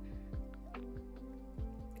you.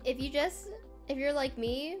 If you're like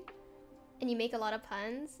me and you make a lot of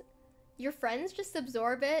puns, your friends just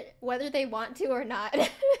absorb it whether they want to or not.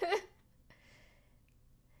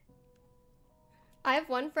 I have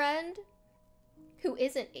one friend who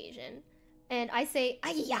isn't Asian, and I say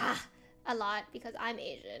 "ayya" a lot because I'm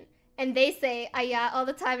Asian, and they say "ayya" all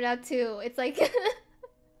the time now too. It's like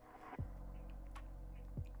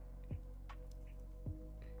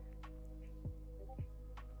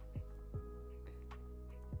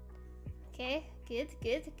okay,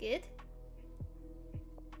 good.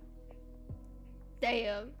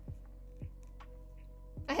 Damn.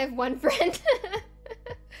 I have one friend.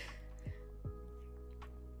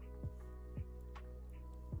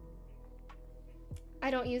 I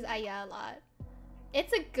don't use "ayya" a lot.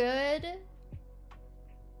 It's a good...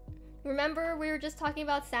 Remember we were just talking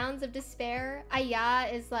about sounds of despair?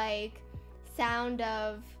 "Ayya" is like sound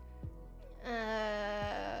of...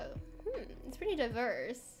 it's pretty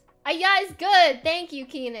diverse. "Ayya" is good! Thank you,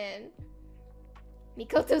 Keenan.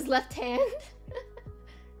 Mikoto's left hand.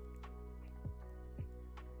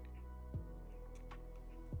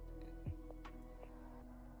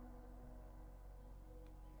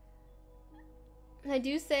 I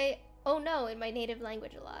do say, oh no, in my native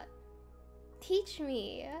language a lot. Teach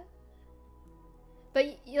me.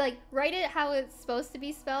 But you like, write it how it's supposed to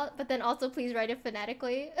be spelled, but then also please write it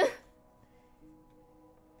phonetically.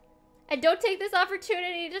 And don't take this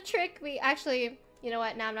opportunity to trick me. Actually, you know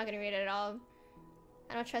what? Now I'm not gonna read it at all.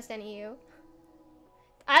 I don't trust any of you.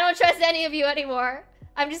 I don't trust any of you anymore.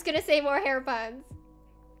 I'm just gonna say more hair puns.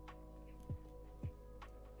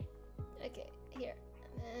 Okay, here.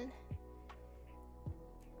 And then...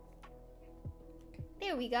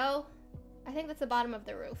 There we go. I think that's the bottom of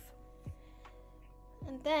the roof.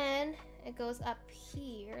 And then it goes up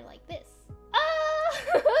here like this. Ah!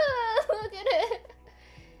 Look at it.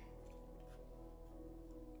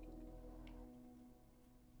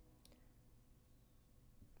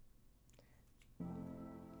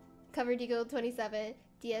 Cover Deagle 27,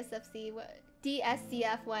 DSFC, what?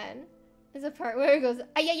 DSCF when? There's a part where it goes,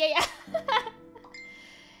 ah, yeah, yeah, yeah.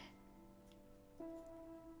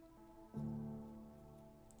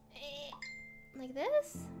 Like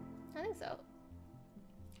this? I think so.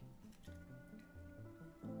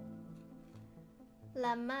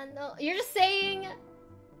 La mano. You're just saying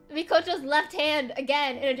Mikoto's left hand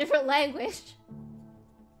again in a different language.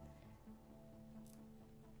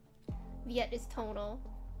 Viet is tonal.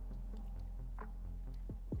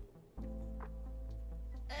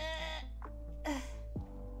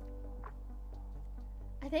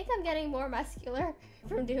 I think I'm getting more muscular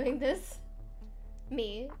from doing this.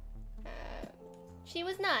 Me. She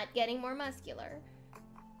was not getting more muscular.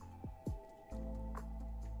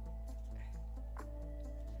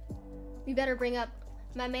 We better bring up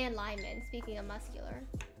my man Lyman, speaking of muscular.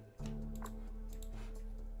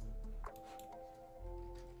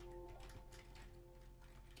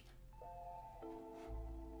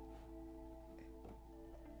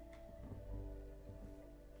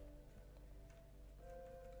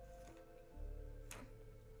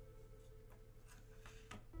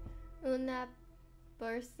 Una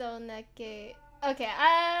persona que... Okay,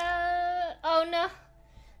 oh no.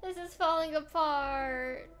 This is falling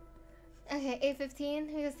apart. Okay,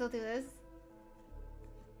 8:15. We can still do this.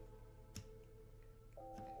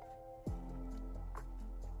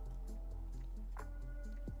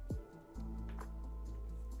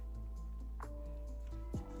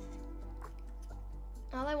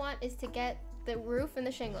 All I want is to get the roof and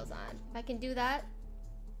the shingles on. If I can do that,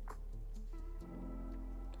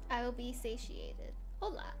 I will be satiated.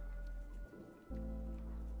 Hola.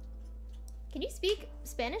 Can you speak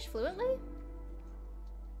Spanish fluently?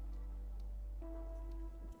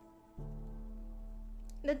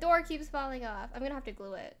 The door keeps falling off. I'm gonna have to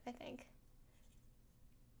glue it, I think.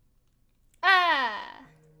 Ah!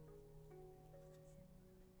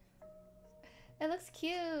 It looks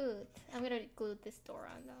cute. I'm gonna glue this door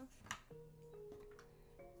on though.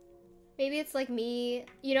 Maybe it's like me.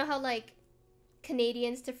 You know how like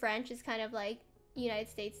Canadians to French is kind of like United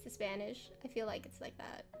States to Spanish? I feel like it's like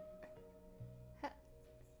that.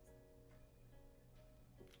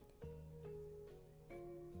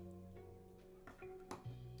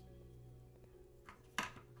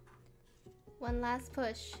 One last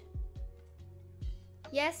push.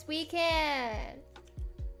 Yes, we can!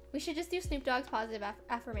 We should just do Snoop Dogg's positive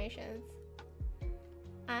affirmations.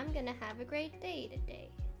 I'm gonna have a great day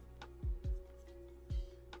today.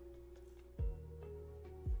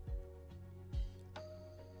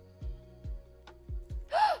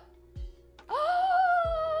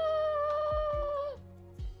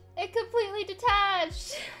 It completely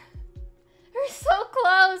detached! We're so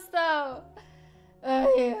close though!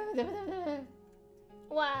 Oh yeah.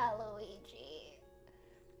 Wow, Luigi.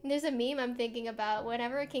 There's a meme I'm thinking about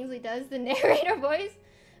whenever Kingsley does the narrator voice,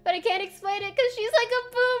 but I can't explain it because she's like a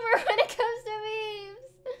boomer when it comes to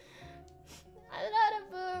memes. I'm not a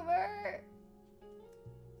boomer.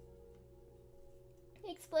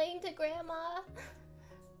 Explain to Grandma.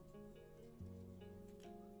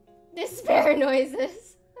 Despair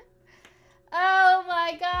noises. Oh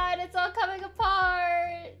my god, it's all coming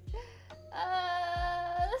apart.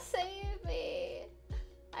 Save me.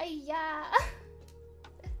 Yeah.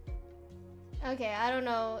 Okay, I don't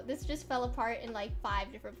know. This just fell apart in like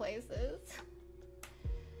 5 different places.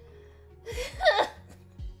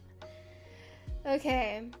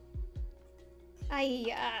 Okay.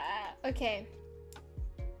 Okay.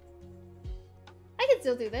 I can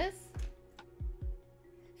still do this.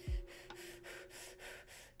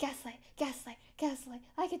 Gaslight, gaslight, gaslight.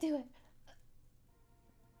 I can do it.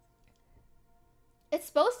 It's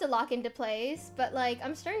supposed to lock into place, but like,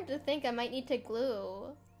 I'm starting to think I might need to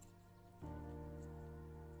glue.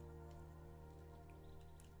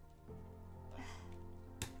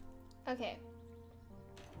 Okay.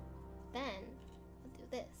 Then, I'll do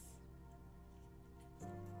this.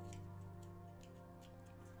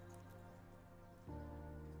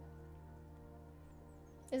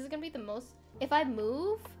 This is gonna be the most... If I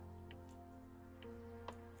move...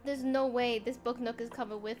 There's no way this book nook is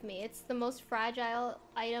coming with me. It's the most fragile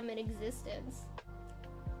item in existence.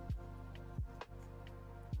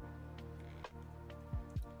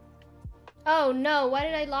 Oh no, why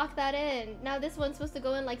did I lock that in? Now this one's supposed to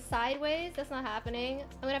go in like sideways? That's not happening.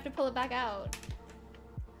 I'm gonna have to pull it back out.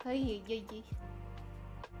 I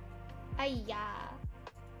Ayya.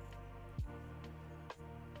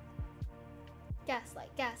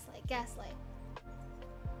 Gaslight, gaslight, gaslight.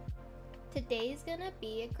 Today's gonna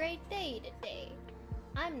be a great day today.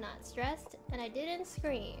 I'm not stressed and I didn't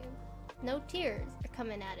scream. No tears are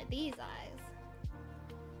coming out of these eyes.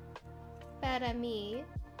 Para mí.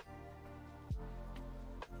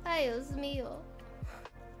 Ay, Dios mío.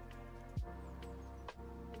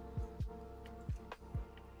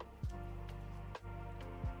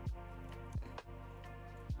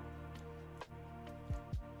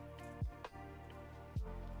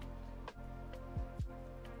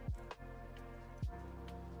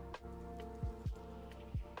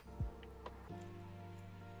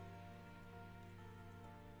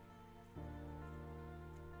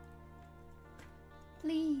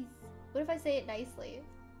 Please. What if I say it nicely?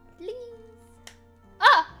 Please.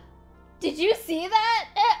 Ah! Did you see that?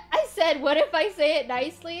 I said, what if I say it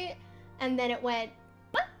nicely? And then it went,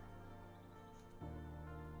 bah!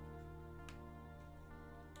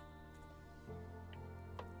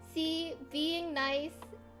 See, being nice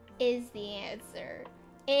is the answer.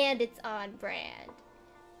 And it's on brand.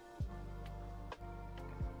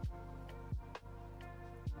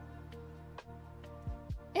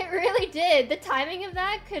 It really did. The timing of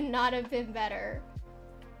that could not have been better.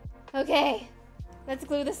 Okay, let's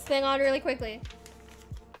glue this thing on really quickly.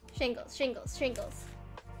 Shingles, shingles, shingles.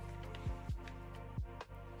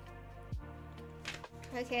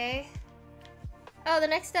 Okay. Oh, the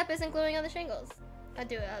next step isn't gluing on the shingles. I'll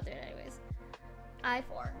do it anyways.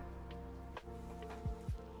 I4.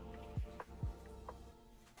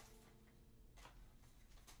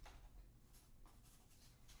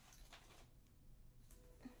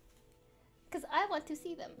 Because I want to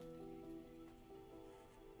see them.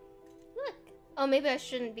 Look. Oh, maybe I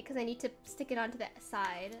shouldn't because I need to stick it onto the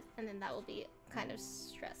side. And then that will be kind of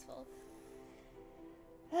stressful.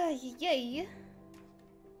 Yay.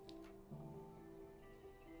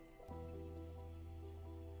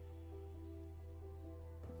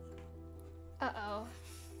 Uh-oh.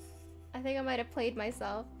 I think I might have played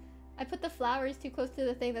myself. I put the flowers too close to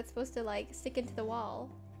the thing that's supposed to, like, stick into the wall.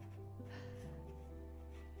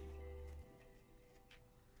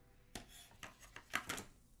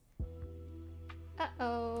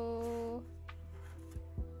 Uh-oh.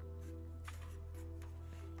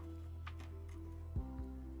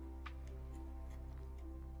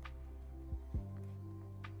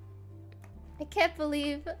 I can't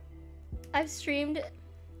believe I've streamed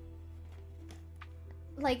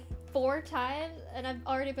like 4 times and I've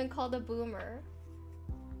already been called a boomer.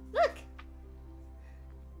 Look!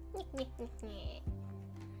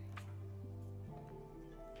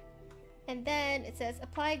 And then it says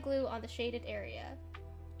apply glue on the shaded area.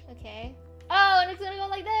 Okay. Oh, and it's gonna go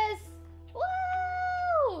like this!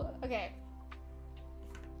 Woo! Okay.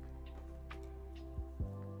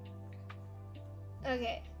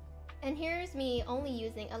 Okay. And here's me only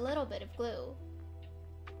using a little bit of glue.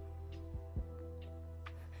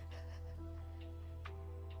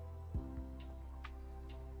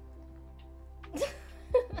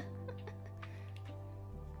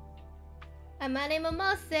 Amane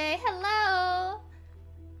Momose, hello!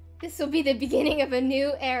 This will be the beginning of a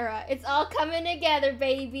new era. It's all coming together,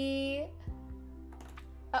 baby.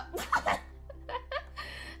 Oh.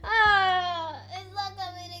 Ah, it's all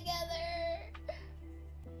coming together.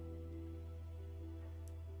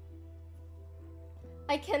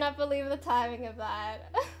 I cannot believe the timing of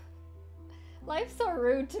that. Life's so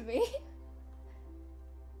rude to me.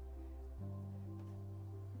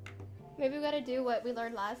 Maybe we gotta do what we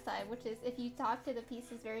learned last time, which is if you talk to the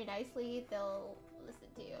pieces very nicely, they'll listen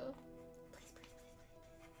to you. Please, please, please, please.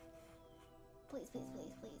 Please, please,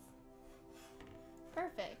 please, please.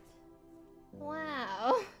 Perfect.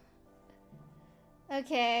 Wow.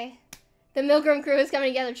 Okay. The Milgram crew is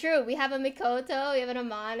coming together. True. We have a Mikoto, we have an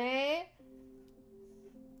Amane.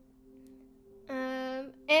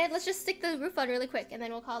 And let's just stick the roof on really quick and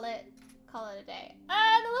then we'll call it a day.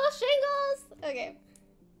 Ah, the little shingles! Okay.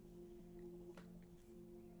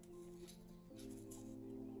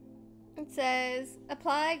 It says,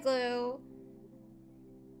 apply glue.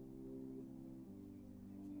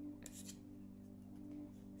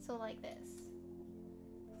 So like this.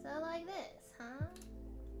 So like this, huh?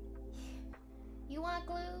 You want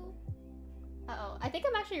glue? Uh-oh. I think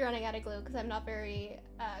I'm actually running out of glue because I'm not very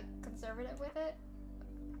conservative with it.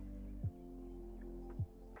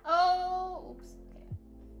 Oh! Oops.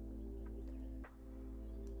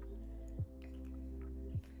 Okay.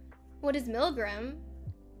 What is Milgram?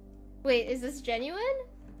 Wait, is this genuine?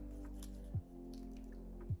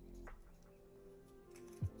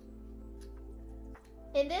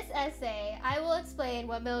 In this essay, I will explain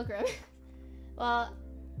what Milgram is. Well,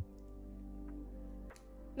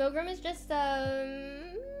 Milgram is just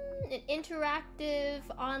an interactive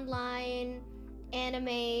online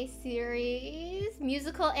anime series,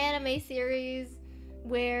 musical anime series,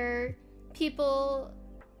 where people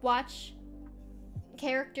watch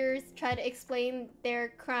characters try to explain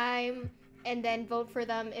their crime and then vote for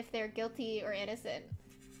them if they're guilty or innocent.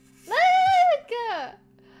 Look!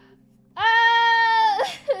 Ah!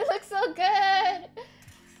 It looks so good!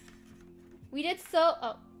 We did so...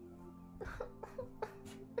 Oh.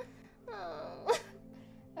 Oh.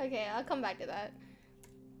 Okay, I'll come back to that.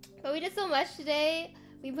 But we did so much today.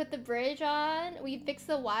 We put the bridge on. We fixed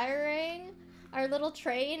the wiring. Our little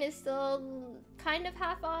train is still kind of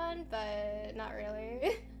half on, but not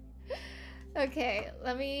really. Okay,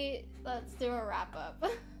 let's do a wrap up.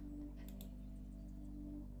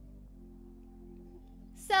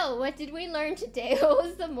 So, what did we learn today? What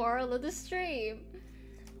was the moral of the stream?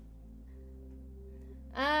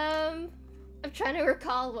 I'm trying to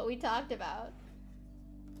recall what we talked about.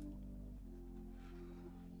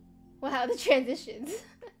 Wow, the transitions.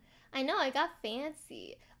 I know, I got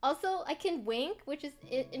fancy. Also, I can wink, which is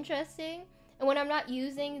interesting. And when I'm not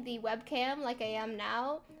using the webcam like I am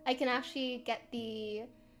now, I can actually get the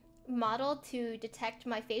model to detect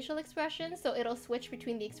my facial expressions, so it'll switch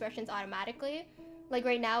between the expressions automatically. Like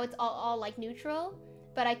right now, it's all like neutral,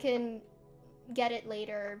 but I can get it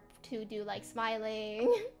later to do like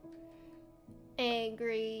smiling,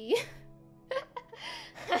 angry,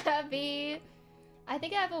 happy. I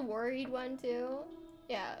think I have a worried one too.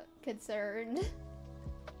 Yeah, concerned.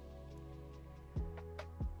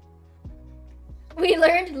 We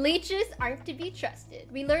learned leeches aren't to be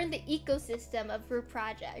trusted. We learned the ecosystem of group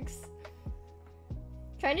projects.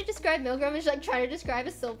 Trying to describe Milgram is like trying to describe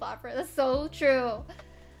a soap opera. That's so true.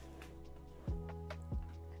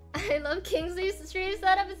 I love Kingsley's stream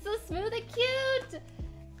setup. It's so smooth and cute.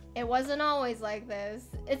 It wasn't always like this.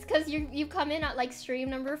 It's because you come in at like stream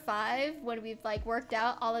number 5 when we've like worked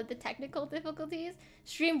out all of the technical difficulties.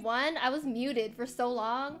 Stream 1, I was muted for so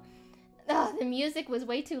long. Ugh, the music was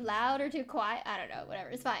way too loud or too quiet. I don't know, whatever,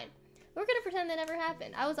 it's fine. We're gonna pretend that never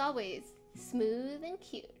happened. I was always smooth and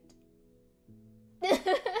cute.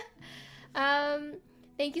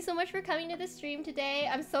 Thank you so much for coming to the stream today.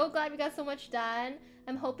 I'm so glad we got so much done.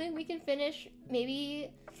 I'm hoping we can finish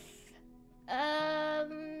maybe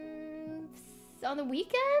on the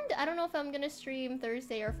weekend? I don't know if I'm gonna stream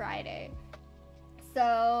Thursday or Friday.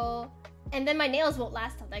 So, and then my nails won't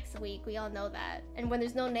last till next week. We all know that. And when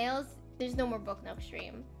there's no nails, there's no more Book Nook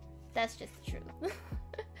stream. That's just the truth.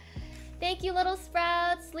 Thank you, little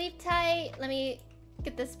sprouts. Sleep tight. Let me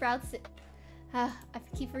get the sprouts. I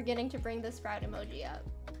keep forgetting to bring the sprout emoji up.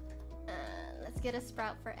 Let's get a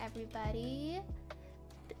sprout for everybody.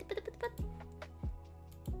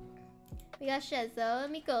 We got Shezo,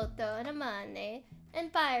 Mikoto, and Amane,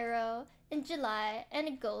 and Pyro, and July, and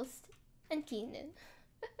a Ghost, and Keenan.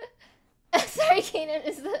 Sorry, Keenan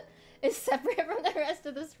is separate from the rest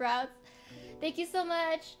of the sprouts. Thank you so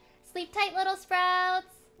much. Sleep tight, little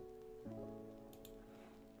sprouts.